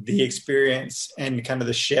the experience and kind of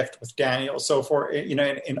the shift with Daniel. So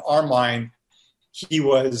in our mind, he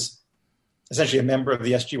was essentially a member of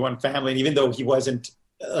the SG-1 family, and even though he wasn't,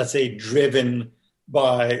 let's say, driven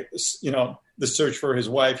by the search for his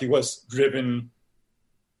wife, he was driven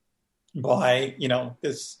by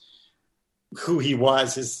this, who he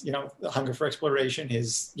was, his the hunger for exploration,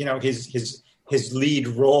 his lead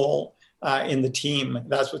role in the team.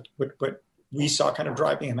 That's what we saw kind of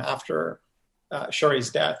driving him after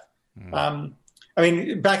Shari's death. Backing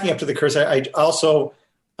up to the curse, I also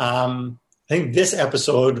I think this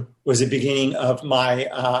episode was the beginning of my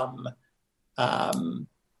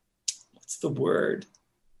what's the word,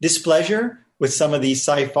 displeasure with some of these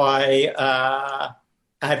sci-fi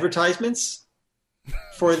advertisements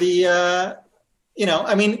for the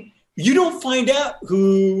you don't find out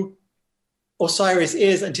who Osiris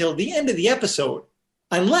is until the end of the episode,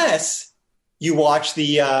 unless you watch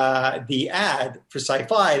the ad for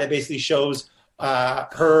sci-fi that basically shows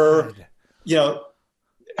her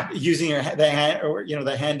using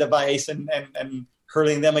the hand device and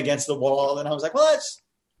hurling them against the wall, and I was like, well,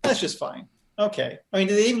 that's just fine. Okay. Did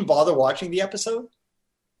they even bother watching the episode?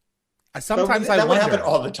 Sometimes that would happen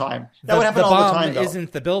all the time. That would happen all the time. The bomb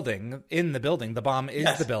isn't the building. In the building, the bomb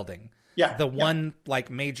is the building. Yeah. The one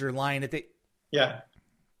major line at the. Yeah.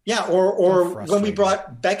 Yeah. Or when we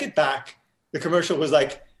brought Beckett back, the commercial was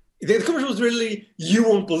really, you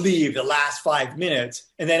won't believe the last 5 minutes,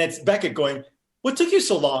 and then it's Beckett going, "What took you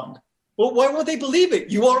so long? Well, why won't they believe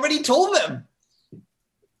it? You already told them."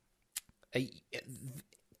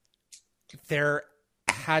 There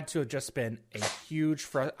had to have just been a huge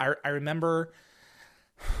I remember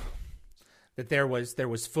that there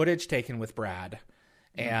was footage taken with Brad,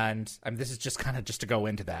 and this is just kind of just to go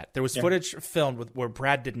into that. There was footage filmed where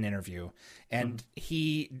Brad did an interview, and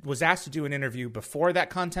he was asked to do an interview before that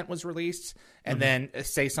content was released, and then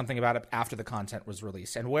say something about it after the content was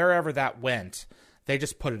released. And wherever that went, they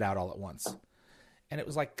just put it out all at once. And it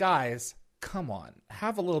was like, guys, come on,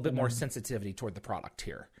 have a little bit more sensitivity toward the product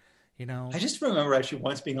here. You know, I just remember actually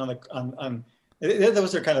once being on that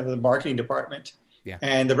was their kind of the marketing department. Yeah.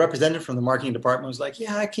 And the representative from the marketing department was like,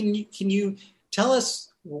 yeah, can you tell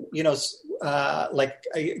us, give us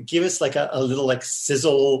like a little like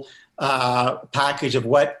sizzle package of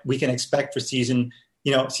what we can expect for season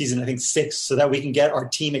I think 6, so that we can get our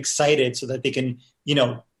team excited so that they can,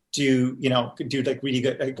 do like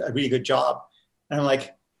a really good job. And I'm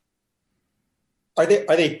like, are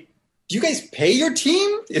they, do you guys pay your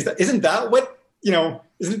team? Isn't that what,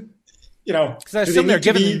 because I assume they're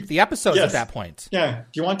given the episodes at that point. Yeah.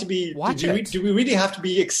 Do you want to be, do we really have to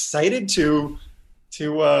be excited to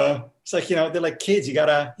it's like, they're like kids, you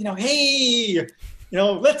gotta, hey,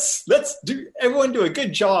 let's everyone do a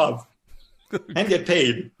good job and get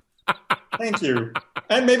paid. Thank you.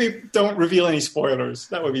 And maybe don't reveal any spoilers.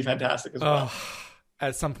 That would be fantastic as well.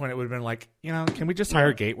 At some point it would have been like, can we just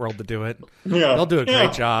hire Gate World to do it? Yeah. They'll do a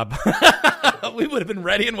great job. We would have been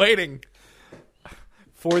ready and waiting.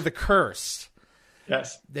 For the Curse.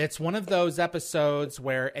 Yes. It's one of those episodes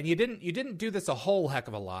where, and you didn't do this a whole heck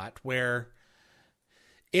of a lot, where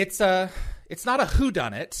it's not a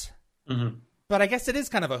whodunit, but I guess it is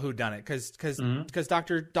kind of a whodunit because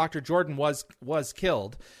Dr. Jordan was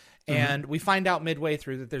killed, and we find out midway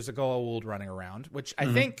through that there's a Goa'uld running around, which I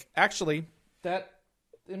think actually that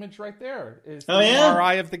image right there is the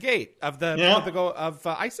MRI of the gate of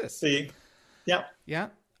ISIS. See, yeah, yeah.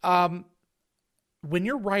 When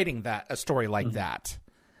you're writing a story like that,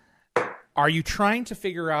 are you trying to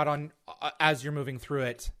figure out as you're moving through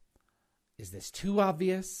it, is this too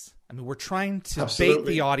obvious? I mean, we're trying to bait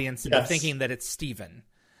the audience into thinking that it's Steven,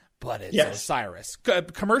 but it's Osiris.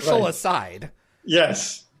 Commercial aside.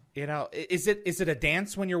 Yes. Is it a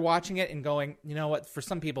dance when you're watching it and going, you know what, for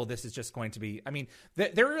some people, this is just going to be, I mean,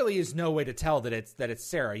 there really is no way to tell that it's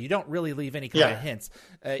Sarah. You don't really leave any kind of hints.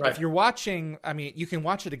 If you're watching, I mean, you can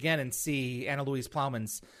watch it again and see Anna Louise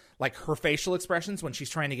Plowman's, like, her facial expressions when she's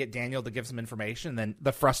trying to get Daniel to give some information, and then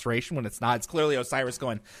the frustration when it's not. It's clearly Osiris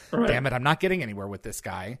going, damn it, I'm not getting anywhere with this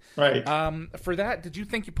guy. Right. For that, did you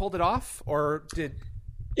think you pulled it off, or did...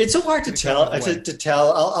 It's so hard to tell.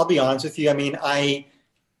 I'll be honest with you. I mean,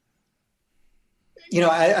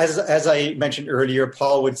 as I mentioned earlier,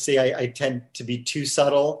 Paul would say I tend to be too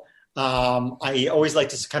subtle. I always like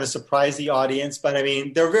to kind of surprise the audience, but I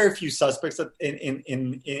mean, there are very few suspects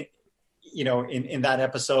in that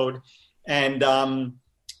episode, and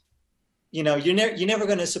you're never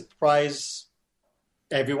going to surprise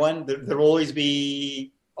everyone. There'll always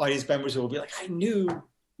be audience members who will be like, I knew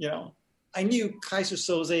Kaiser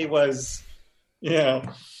Soze was,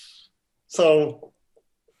 so.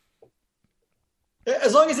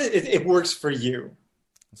 As long as it works for you,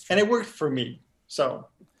 and it worked for me. So,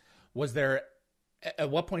 was there?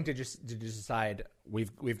 At what point did you decide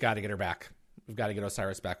we've got to get her back? We've got to get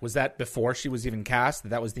Osiris back. Was that before she was even cast?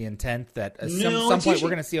 That was the intent. That at some point we're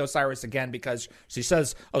going to see Osiris again because she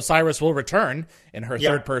says Osiris will return in her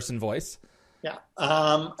third person voice. Yeah,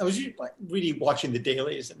 I was really watching the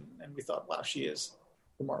dailies, and we thought, wow, she is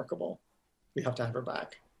remarkable. We have to have her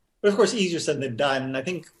back. But of course, easier said than done. I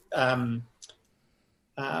think.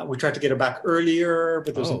 We tried to get her back earlier,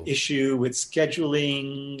 but there was an issue with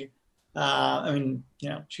scheduling.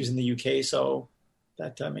 She's in the UK, so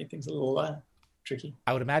that made things a little tricky.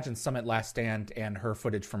 I would imagine Summit Last Stand and her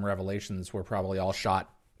footage from Revelations were probably all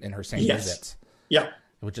shot in her same visit. Yeah.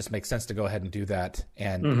 It would just make sense to go ahead and do that.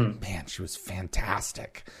 And man, she was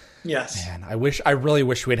fantastic. Yes. Man, I really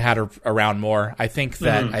wish we'd had her around more. I think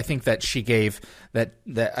that she gave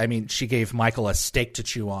she gave Michael a steak to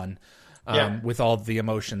chew on. With all the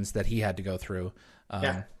emotions that he had to go through.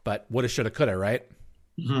 But woulda, shoulda, coulda, right?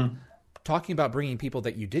 Mm-hmm. Talking about bringing people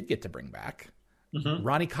that you did get to bring back,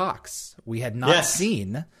 Ronnie Cox, we had not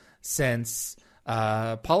seen since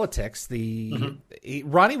Politics.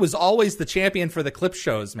 Ronnie was always the champion for the clip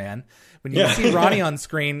shows, man. When you see Ronnie on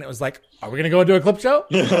screen, it was like, are we going to go and do a clip show?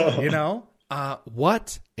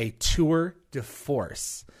 What a tour de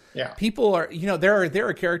force. Yeah. People are, there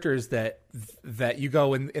are characters that you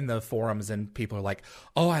go in the forums and people are like,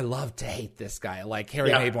 oh, I love to hate this guy. Like Harry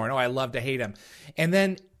Mayborn. Oh, I love to hate him. And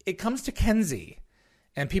then it comes to Kenzie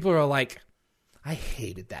and people are like, I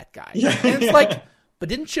hated that guy. Yeah. And it's like, but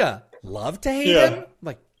didn't you love to hate him?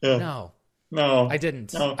 Like, no, I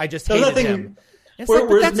didn't. No. I just hated him. It's like,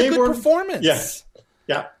 but that's Mayborn, a good performance. Yes.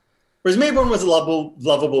 Yeah. Whereas Mayborn was a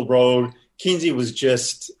lovable rogue. Kenzie was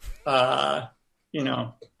just,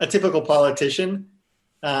 a typical politician.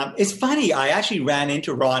 It's funny. I actually ran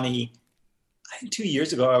into Ronnie, I think 2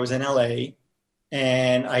 years ago. I was in LA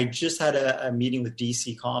and I just had a meeting with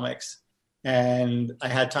DC Comics and I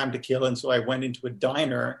had time to kill. And so I went into a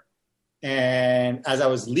diner And as I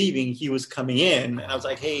was leaving, he was coming in, and I was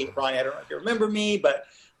like, "Hey, Ronnie, I don't know if you remember me, but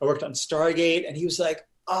I worked on Stargate." And he was like,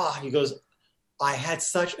 he goes, "I had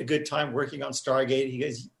such a good time working on Stargate." He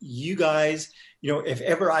goes, "You guys, if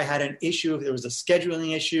ever I had an issue, if there was a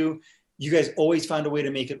scheduling issue, you guys always found a way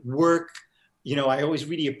to make it work. I always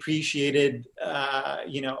really appreciated,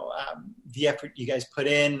 the effort you guys put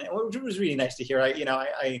in." It was really nice to hear.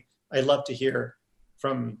 I love to hear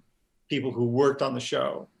from people who worked on the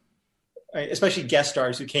show, especially guest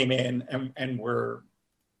stars who came in and were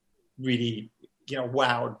really,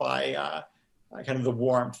 wowed by kind of the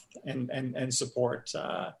warmth and support,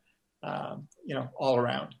 all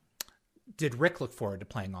around. Did Rick look forward to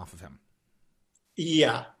playing off of him?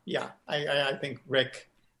 Yeah. I think Rick,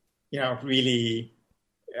 really.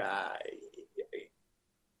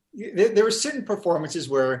 There were certain performances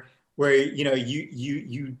where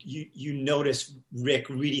you notice Rick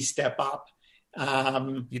really step up.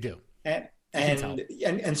 You do. And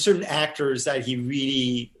certain actors that he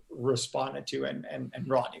really responded to, and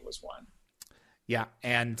Rodney was one. Yeah,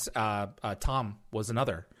 and Tom was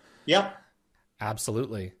another. Yep.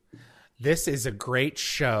 Absolutely. This is a great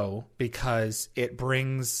show because it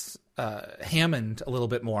brings Hammond a little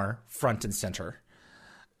bit more front and center.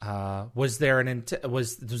 Was there an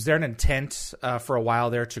intent for a while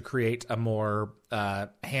there to create a more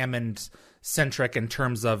Hammond centric in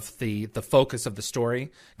terms of the focus of the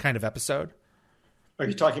story kind of episode? Are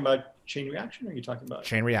you talking about Chain Reaction? Or are you talking about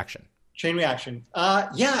Chain Reaction? Chain Reaction.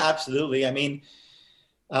 Yeah, absolutely. I mean,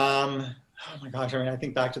 oh my gosh! I mean, I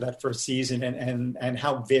think back to that first season and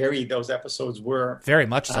how varied those episodes were. Very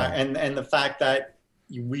much so. And the fact that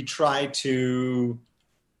we try to,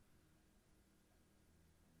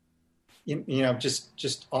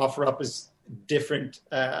 just offer up as different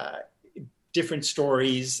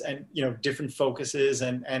stories and different focuses,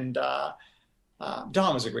 and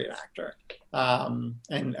Don was a great actor, and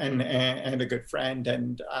a good friend,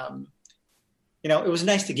 and it was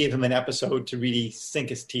nice to give him an episode to really sink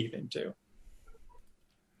his teeth into.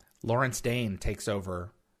 Lawrence Dane takes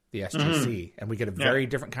over the SGC, and we get a very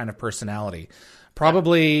different kind of personality.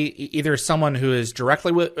 Probably either someone who is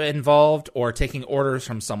directly involved or taking orders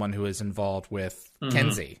from someone who is involved with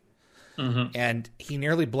Kenzie. Mm-hmm. And he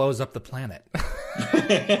nearly blows up the planet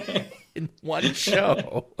in one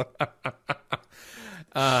show.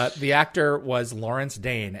 The actor was Lawrence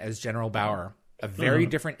Dane as General Bauer, a very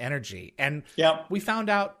different energy. And we found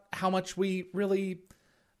out how much we really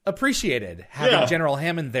appreciated having General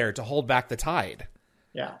Hammond there to hold back the tide.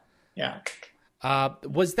 Yeah.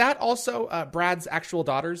 Was that also Brad's actual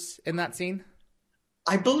daughters in that scene?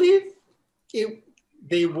 I believe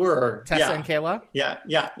they were. Tessa and Kayla? Yeah.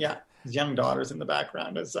 His young daughters in the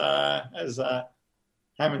background as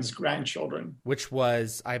Hammond's grandchildren. Which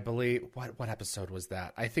was, I believe, what episode was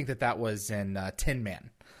that? I think that was in Tin Man,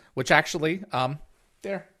 which actually,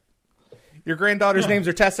 there. Your granddaughters' names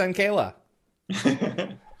are Tessa and Kayla.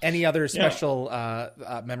 Any other special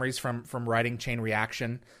memories from writing Chain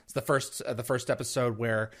Reaction? It's the first episode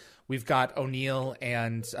where we've got O'Neill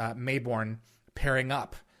and Mayborn pairing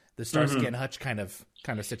up, the Starsky and Hutch kind of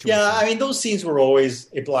situation. Yeah, I mean, those scenes were always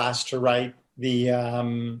a blast to write. The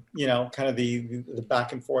kind of the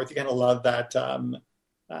back and forth. You kind of love that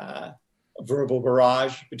verbal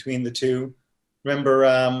barrage between the two. Remember,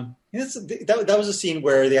 that was a scene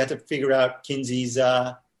where they had to figure out Kinsey's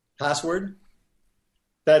password.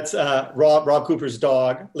 That's Rob Cooper's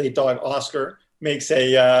dog, late dog Oscar, makes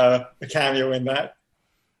a cameo in that.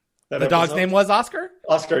 The episode. Dog's name was Oscar?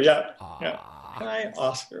 Oscar, yeah. Hi,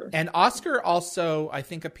 Oscar. And Oscar also, I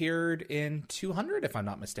think, appeared in 200, if I'm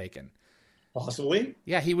not mistaken. Possibly.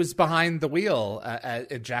 Yeah, he was behind the wheel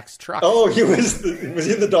at Jack's truck. Oh, he was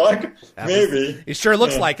he the dog? Maybe. It sure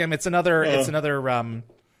looks like him. It's another. Was it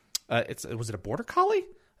a border collie?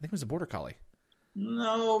 I think it was a border collie.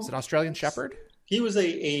 No. Was it Australian Shepherd? He was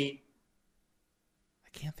I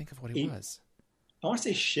can't think of what he was. I want to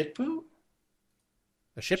say Shih Tzu.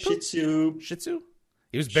 A Shih Tzu? Shih Tzu?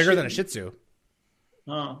 He was bigger than a Shih Tzu.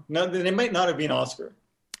 Oh, no, they might not have been Oscar.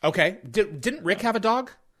 Okay. Didn't Rick have a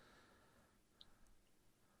dog?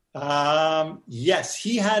 Yes,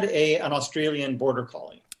 he had an Australian border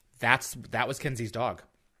collie. That was Kenzie's dog.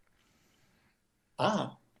 Yeah.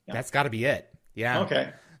 That's got to be it. Yeah.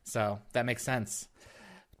 Okay. So that makes sense.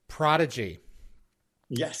 Prodigy.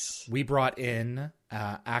 Yes. We brought in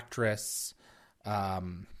actress.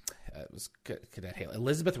 It was Cadet Haley,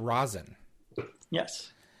 Elizabeth Rosen.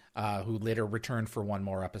 Yes. Who later returned for one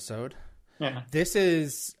more episode. Yeah. This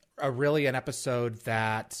is really an episode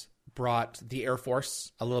that brought the Air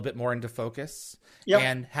Force a little bit more into focus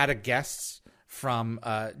and had a guest from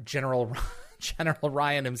General General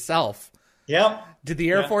Ryan himself. Yep. Did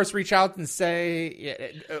the Air Force reach out and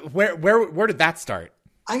say, where did that start?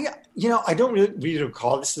 I don't really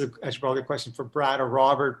recall. This is actually probably a question for Brad or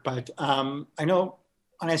Robert, but I know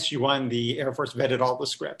on SG-1, the Air Force vetted all the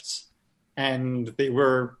scripts, and they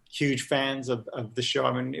were huge fans of the show.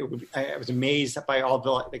 I mean, I was amazed by all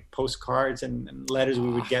the like postcards and letters we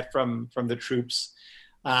would get from the troops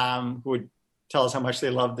who would tell us how much they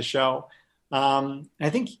loved the show. And I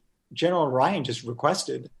think General Ryan just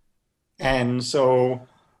requested, and so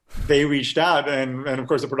they reached out, and of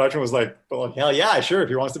course the production was like, well, hell yeah, sure, if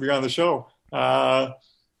he wants to be on the show.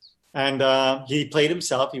 And he played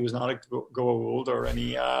himself. He was not a Goa'uld or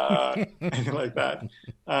any anything like that.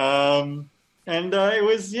 It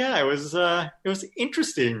was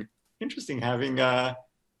interesting having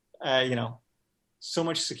so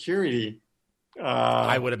much security.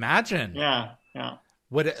 I would imagine. Yeah.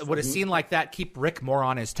 Would a scene like that keep Rick more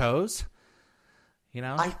on his toes?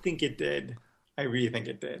 I think it did. I really think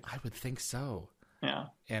it did. I would think so. Yeah.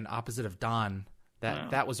 And opposite of Don,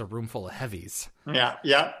 that was a room full of heavies.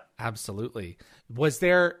 Yeah. Absolutely. Was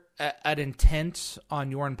there an intent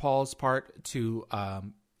on your and Paul's part to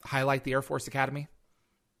highlight the Air Force Academy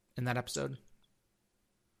in that episode?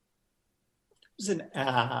 It was an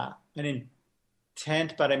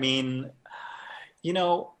intent, but I mean,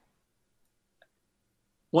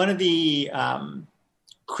 one of the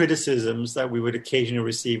criticisms that we would occasionally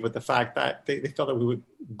receive with the fact that they felt that we would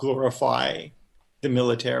glorify the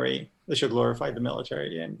military. The show glorified the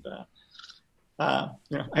military, and I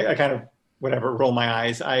kind of roll my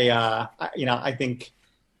eyes. I think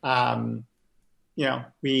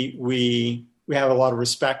we have a lot of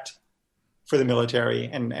respect for the military,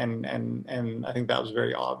 and I think that was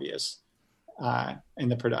very obvious in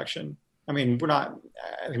the production. I mean, I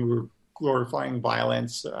think we were glorifying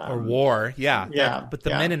violence or war. Yeah. But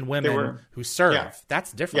the men and women who serve,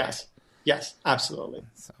 that's different. Yes, absolutely.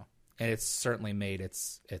 So, and it's certainly made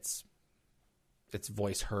its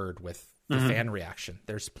voice heard with the fan reaction.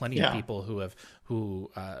 There's plenty of people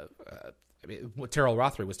Terrell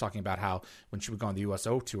Rothery was talking about how when she would go on the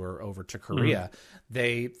USO tour over to Korea,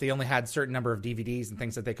 they only had a certain number of DVDs and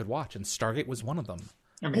things that they could watch, and Stargate was one of them.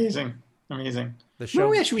 Amazing. The show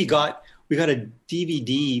we got a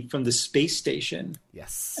DVD from the space station.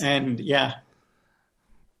 Yes. And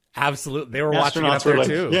absolutely, they were watching it up there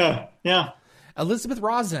too. Yeah. Elizabeth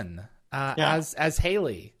Rosen as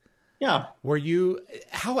Haley. Yeah. Were you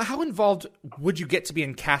how involved would you get to be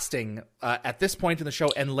in casting at this point in the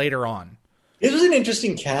show and later on? It was an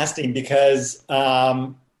interesting casting because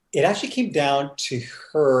it actually came down to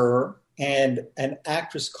her and an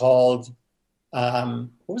actress called what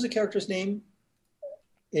was the character's name?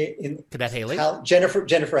 Cadet Haley?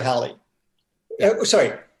 Jennifer Halley.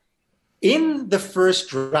 Sorry. In the first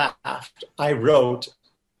draft I wrote,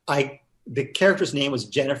 the character's name was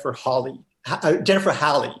Jennifer Halley. And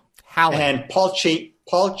Paul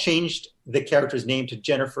changed the character's name to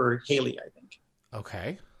Jennifer Haley, I think.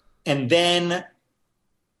 Okay. And then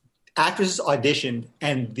actresses auditioned,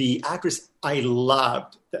 and the actress I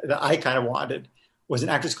loved, that I kind of wanted, was an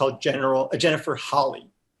actress called Jennifer Hawley.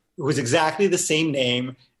 It was exactly the same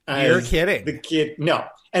name as You're kidding. The kid. No.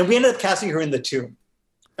 And we ended up casting her in The Tomb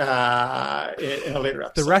in a later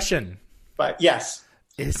episode. The Russian. But yes.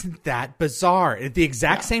 Isn't that bizarre? The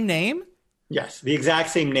exact same name? Yes, the exact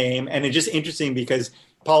same name. And it's just interesting because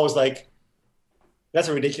Paul was like, that's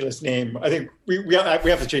a ridiculous name. I think we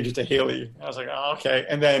have to change it to Haley. And I was like, oh, okay.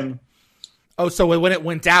 And then... Oh, so when it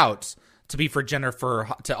went out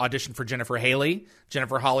to audition for Jennifer Haley,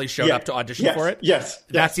 Jennifer Hawley showed up to audition for it? Yes.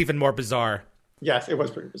 That's even more bizarre. Yes, it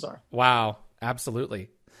was pretty bizarre. Wow, absolutely.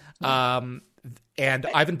 And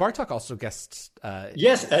Ivan Bartok also guest.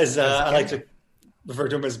 Yes, as I like to refer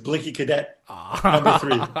to him as Blinky Cadet number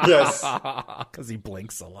 3. Yes. Because he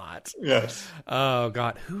blinks a lot. Yes. Oh,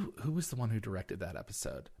 God. Who was the one who directed that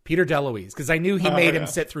episode? Peter DeLuise, because I knew he made him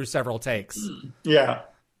sit through several takes. Yeah.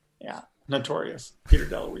 Notorious. Peter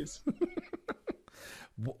DeLuise.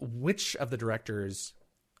 Which of the directors,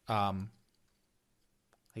 I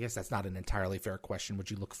guess that's not an entirely fair question,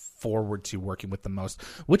 would you look forward to working with the most?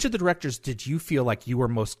 Which of the directors did you feel like you were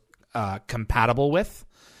most compatible with?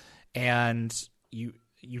 And you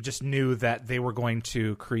just knew that they were going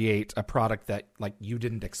to create a product that like you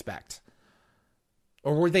didn't expect?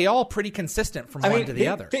 Or were they all pretty consistent from one to the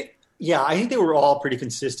other? I think they were all pretty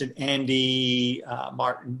consistent. Andy,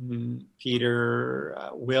 Martin,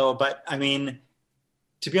 Peter, Will. But I mean,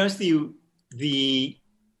 to be honest with you,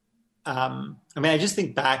 I just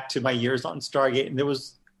think back to my years on Stargate, and there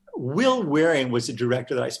was Will Waring was the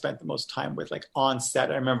director that I spent the most time with, like on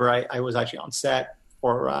set. I remember I was actually on set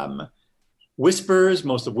for Whispers,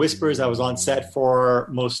 most of Whispers. I was on set for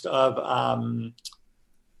most of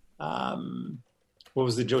what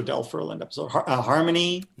was the Joe Delferland episode?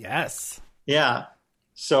 Harmony. Yes. Yeah.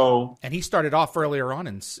 So. And he started off earlier on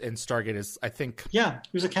in Stargate as, I think. Yeah, he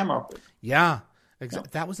was a camera operator. Yeah.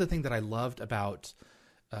 That was the thing that I loved about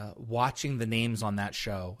watching the names on that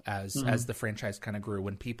show as the franchise kind of grew.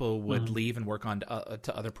 When people would leave and work on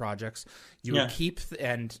to other projects, you would keep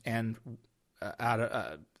and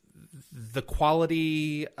the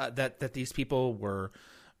quality that these people were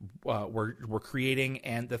creating,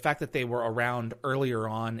 and the fact that they were around earlier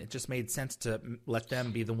on, it just made sense to let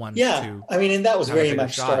them be the ones. To I mean, and that was very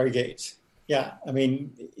much shot. Stargate. Yeah, I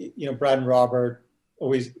mean, Brad and Robert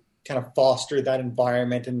always kind of fostered that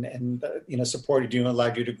environment and supported you and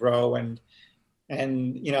allowed you to grow. And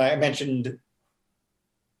I mentioned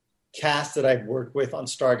cast that I've worked with on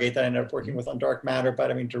Stargate that I ended up working with on Dark Matter,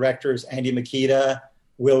 but I mean, directors Andy Makita,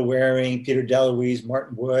 Will Waring, Peter DeLuise,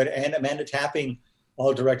 Martin Wood, and Amanda Tapping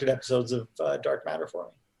all directed episodes of Dark Matter for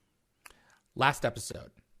me. Last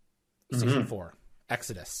episode, Season 4,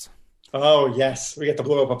 Exodus. Oh, yes. We get to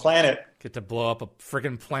blow up a planet. Get to blow up a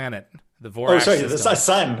friggin' planet. The Vorax system. The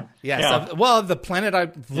sun. Yeah. So, the planet I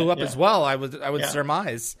blew up as well, I would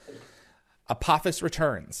surmise. Apophis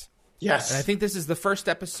returns. Yes. And I think this is the first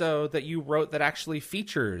episode that you wrote that actually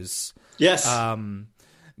features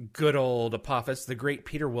good old Apophis, the great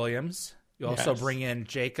Peter Williams. You also bring in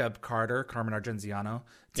Jacob Carter, Carmen Argenziano,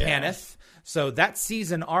 Tanith. So that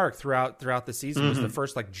season arc throughout the season was the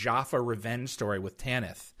first Jaffa revenge story with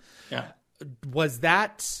Tanith. Yeah. Was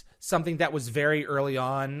that something that was very early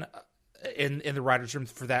on in the writer's room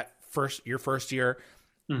for that your first year,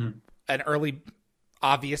 an early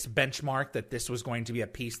obvious benchmark that this was going to be a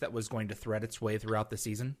piece that was going to thread its way throughout the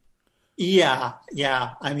season? Yeah.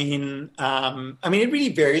 I mean, it really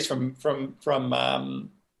varies from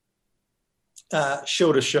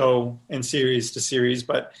show to show and series to series,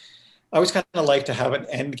 but I always kind of like to have an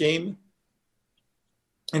end game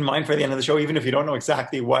in mind for the end of the show, even if you don't know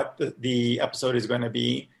exactly what the episode is going to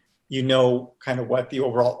be. You know kind of what the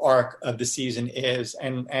overall arc of the season is,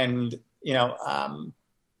 and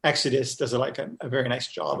Exodus does a very nice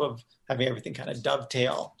job of having everything kind of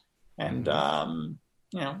dovetail, and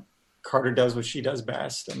Carter does what she does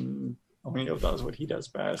best, and O'Neill does what he does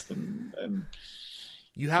best, and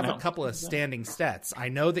you have a couple of standing sets. I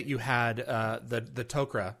know that you had the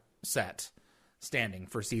Tok'ra set standing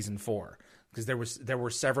for season 4, because there were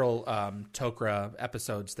several Tok'ra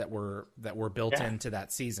episodes that were built into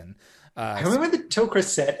that season. I remember the Tok'ra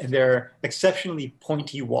set and their exceptionally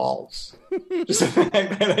pointy walls. Just the fact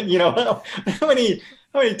that, how many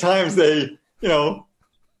times they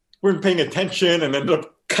weren't paying attention and ended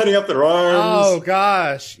up cutting up their arms. Oh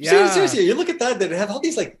gosh, yeah. Seriously, you look at that, they have all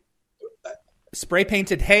these spray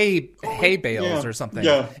painted hay bales or something.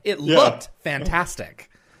 Yeah. It looked fantastic.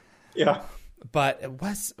 Yeah. But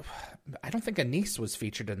I don't think Anise was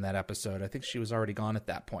featured in that episode. I think she was already gone at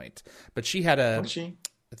that point. But she had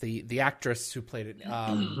the actress who played it.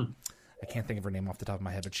 I can't think of her name off the top of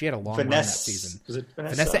my head, but she had a long run that season. Was it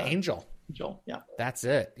Vanessa Angel? Yeah. That's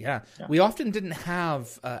it. Yeah. We often didn't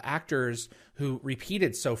have actors who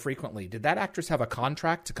repeated so frequently. Did that actress have a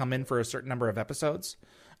contract to come in for a certain number of episodes?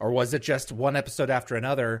 Or was it just one episode after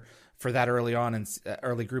another for that early on in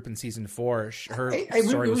early group in season 4? Her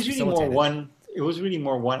story was facilitated. It was really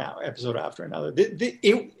more one episode after another.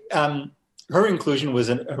 Her inclusion was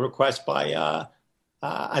a request by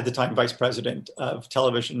at the time Vice President of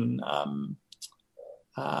Television,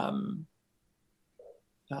 MGM.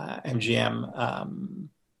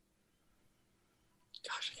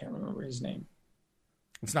 Gosh, I can't remember his name.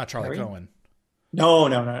 It's not Charlie Cohen. No.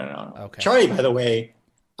 Okay. Charlie, by the way,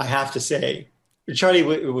 I have to say, Charlie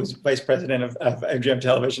was Vice President of MGM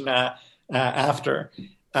Television after.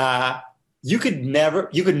 You could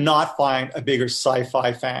not find a bigger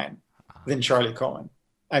sci-fi fan than Charlie Cohen.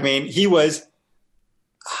 I mean, he was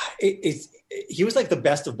like the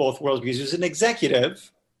best of both worlds, because he was an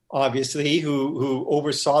executive, obviously, who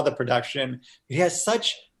oversaw the production. He has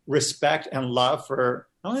such respect and love for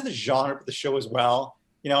not only the genre, but the show as well.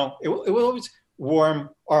 It will always warm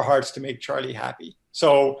our hearts to make Charlie happy.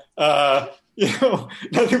 So, nothing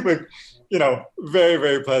but, very,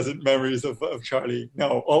 very pleasant memories of Charlie.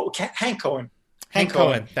 Hank Cohen. Hank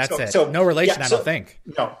Cohen. That's it. So no relation, I don't think.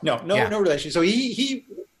 No relation. So he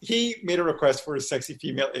made a request for a sexy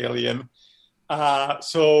female alien.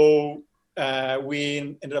 So we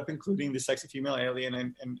ended up including the sexy female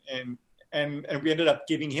alien, and we ended up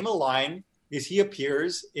giving him a line, because he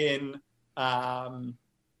appears in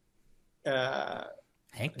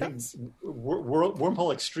Hank does?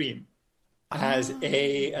 Wormhole Extreme. as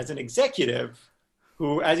an executive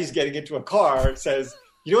who, as he's getting into a car, says,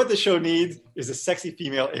 "You know what the show needs is a sexy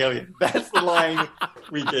female alien." That's the line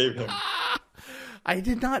we gave him. I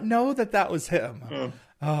did not know that was him. Yeah.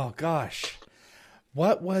 Oh gosh,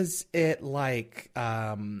 what was it like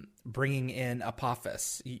bringing in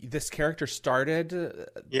Apophis? This character started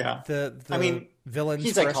the villains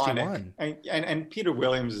he's for iconic. SG-1. And Peter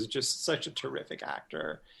Williams is just such a terrific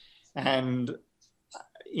actor, and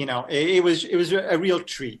it was a real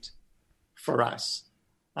treat for us,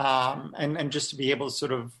 and just to be able to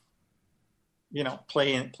sort of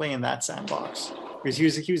play in that sandbox, because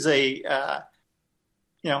he was a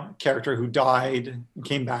character who died and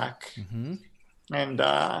came back. Mm-hmm. And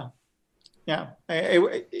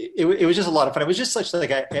it was just a lot of fun. It was just such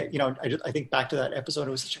like I think back to that episode.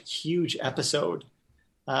 It was such a huge episode.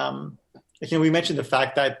 We mentioned the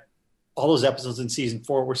fact that all those episodes in season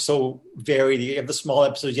 4 were so varied. You have the small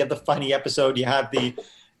episodes, you have the funny episode, you have the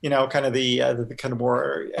kind of the kind of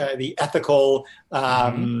more the ethical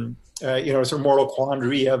sort of moral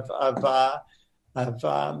quandary of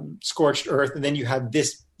Scorched Earth, and then you have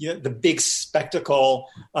this the big spectacle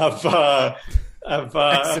of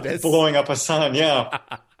blowing up a sun,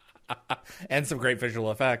 and some great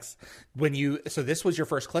visual effects. So this was your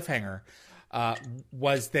first cliffhanger.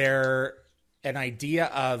 Was there an idea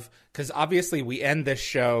of, because obviously we end this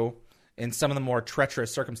show in some of the more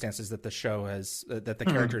treacherous circumstances that the show has, that the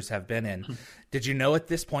characters have been in. Did you know at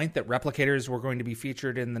this point that replicators were going to be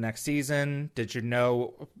featured in the next season? Did you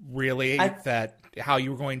know really that how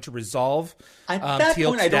you were going to resolve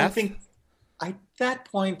Teal'c's death? At that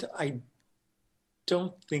point, I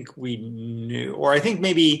don't think we knew, or I think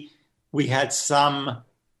maybe we had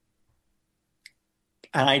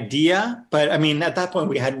an idea, but I mean, at that point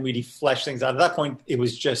we hadn't really fleshed things out. At that point, it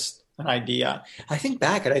was just an idea. I think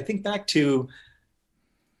back to, I think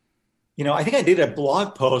I did a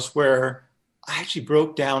blog post where I actually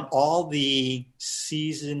broke down all the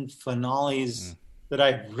season finales that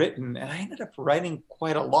I've written, and I ended up writing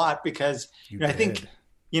quite a lot because I think,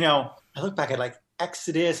 I look back at like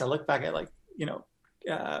Exodus, I look back at like,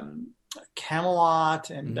 Camelot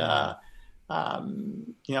and,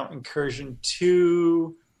 Incursion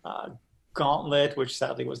 2, Gauntlet, which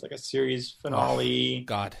sadly was like a series finale. Oh,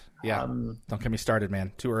 God. Yeah. Don't get me started,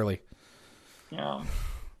 man. Too early. Yeah.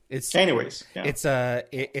 It's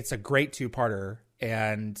a great two-parter,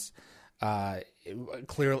 and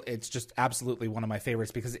clearly it's just absolutely one of my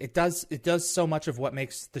favorites because it does so much of what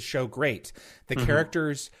makes the show great. The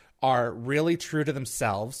characters are really true to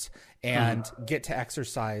themselves and get to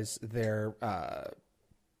exercise their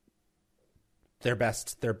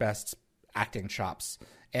best acting chops,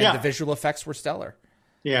 and the visual effects were stellar.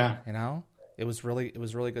 Yeah, it was really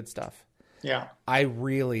good stuff. Yeah, I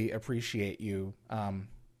really appreciate you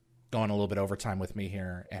going a little bit overtime with me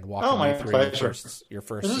here and walking me through your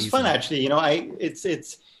first. This was season. fun, actually.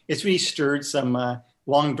 It's really stirred some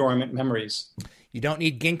long dormant memories. You don't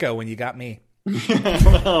need ginkgo when you got me.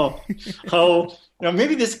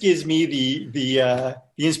 Maybe this gives me the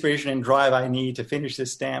inspiration and drive I need to finish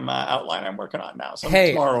this damn outline I'm working on now. So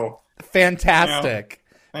tomorrow. Fantastic.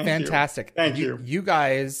 Fantastic. Thank you. You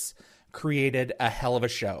guys created a hell of a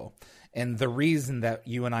show. And the reason that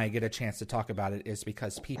you and I get a chance to talk about it is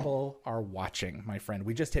because people are watching, my friend.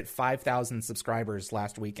 We just hit 5,000 subscribers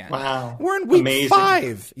last weekend. Wow. We're in week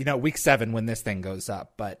 5. Week 7 when this thing goes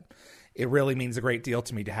up. But it really means a great deal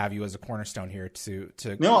to me to have you as a cornerstone here to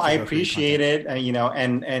I appreciate it. And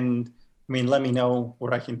I mean, let me know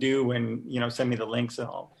what I can do, and send me the links, and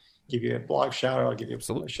I'll give you a blog shout out. I'll give you a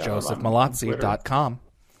shout out. JosephMallozzi.com.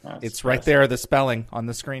 It's right there, the spelling on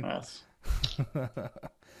the screen. Yes.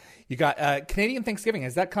 You got Canadian Thanksgiving.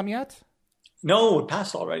 Has that come yet? No, it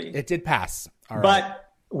passed already. It did pass. All right. But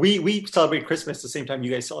we celebrate Christmas the same time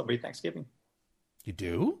you guys celebrate Thanksgiving. You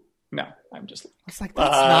do? No, I'm just. It's like,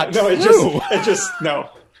 that's not true. It just no.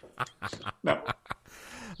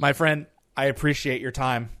 My friend, I appreciate your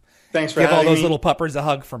time. Thanks for having me. Give all those me. Little puppers a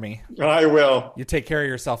hug for me. I will. You take care of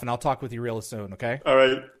yourself, and I'll talk with you real soon, okay? All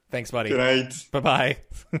right. Thanks, buddy. Good night. Bye-bye.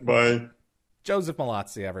 Bye. Joseph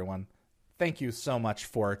Mallozzi, everyone. Thank you so much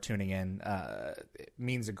for tuning in. It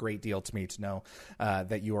means a great deal to me to know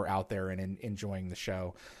that you are out there and enjoying the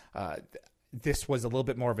show. This was a little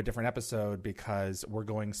bit more of a different episode because we're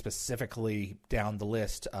going specifically down the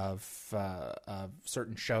list of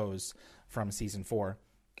certain shows from season 4.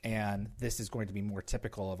 And this is going to be more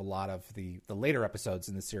typical of a lot of the later episodes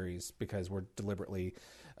in the series because we're deliberately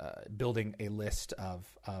building a list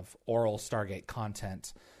of oral Stargate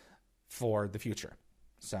content for the future.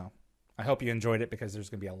 So I hope you enjoyed it, because there's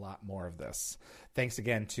going to be a lot more of this. Thanks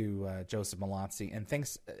again to Joseph Mallozzi, and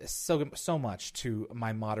thanks so much to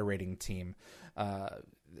my moderating team,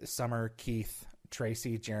 Summer, Keith,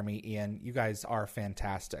 Tracy, Jeremy, Ian. You guys are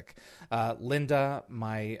fantastic. Linda,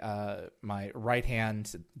 my right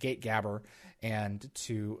hand gate gabber, and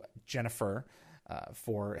to Jennifer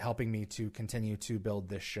for helping me to continue to build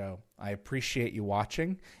this show. I appreciate you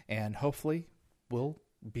watching, and hopefully we'll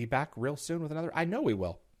be back real soon with another. I know we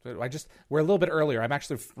will. We're a little bit earlier. I'm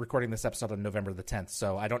actually recording this episode on November the 10th,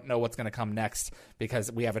 so I don't know what's going to come next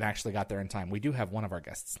because we haven't actually got there in time. We do have one of our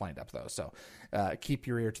guests lined up, though, so keep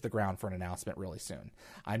your ear to the ground for an announcement really soon.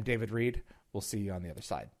 I'm David Reed. We'll see you on the other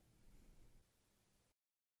side.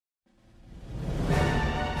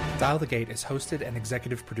 Dial the Gate is hosted and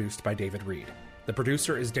executive produced by David Reed. The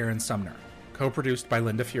producer is Darren Sumner. Co-produced by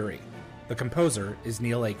Linda Fury. The composer is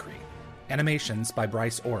Neil Acree. Animations by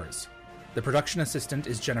Bryce Orrs. The production assistant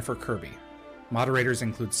is Jennifer Kirby. Moderators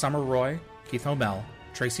include Summer Roy, Keith Homel,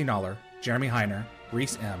 Tracy Noller, Jeremy Heiner,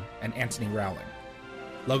 Reese M., and Anthony Rowling.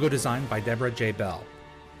 Logo design by Deborah J. Bell.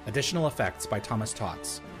 Additional effects by Thomas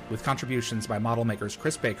Tots, with contributions by model makers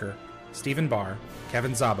Chris Baker, Stephen Barr,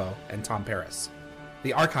 Kevin Zabo, and Tom Paris.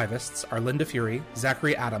 The archivists are Linda Fury,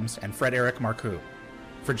 Zachary Adams, and Fred Eric Marcoux.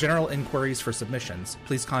 For general inquiries for submissions,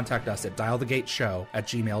 please contact us at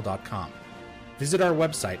dialthegateshow@gmail.com. Visit our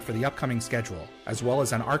website for the upcoming schedule, as well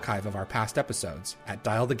as an archive of our past episodes at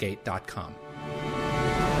dialthegate.com.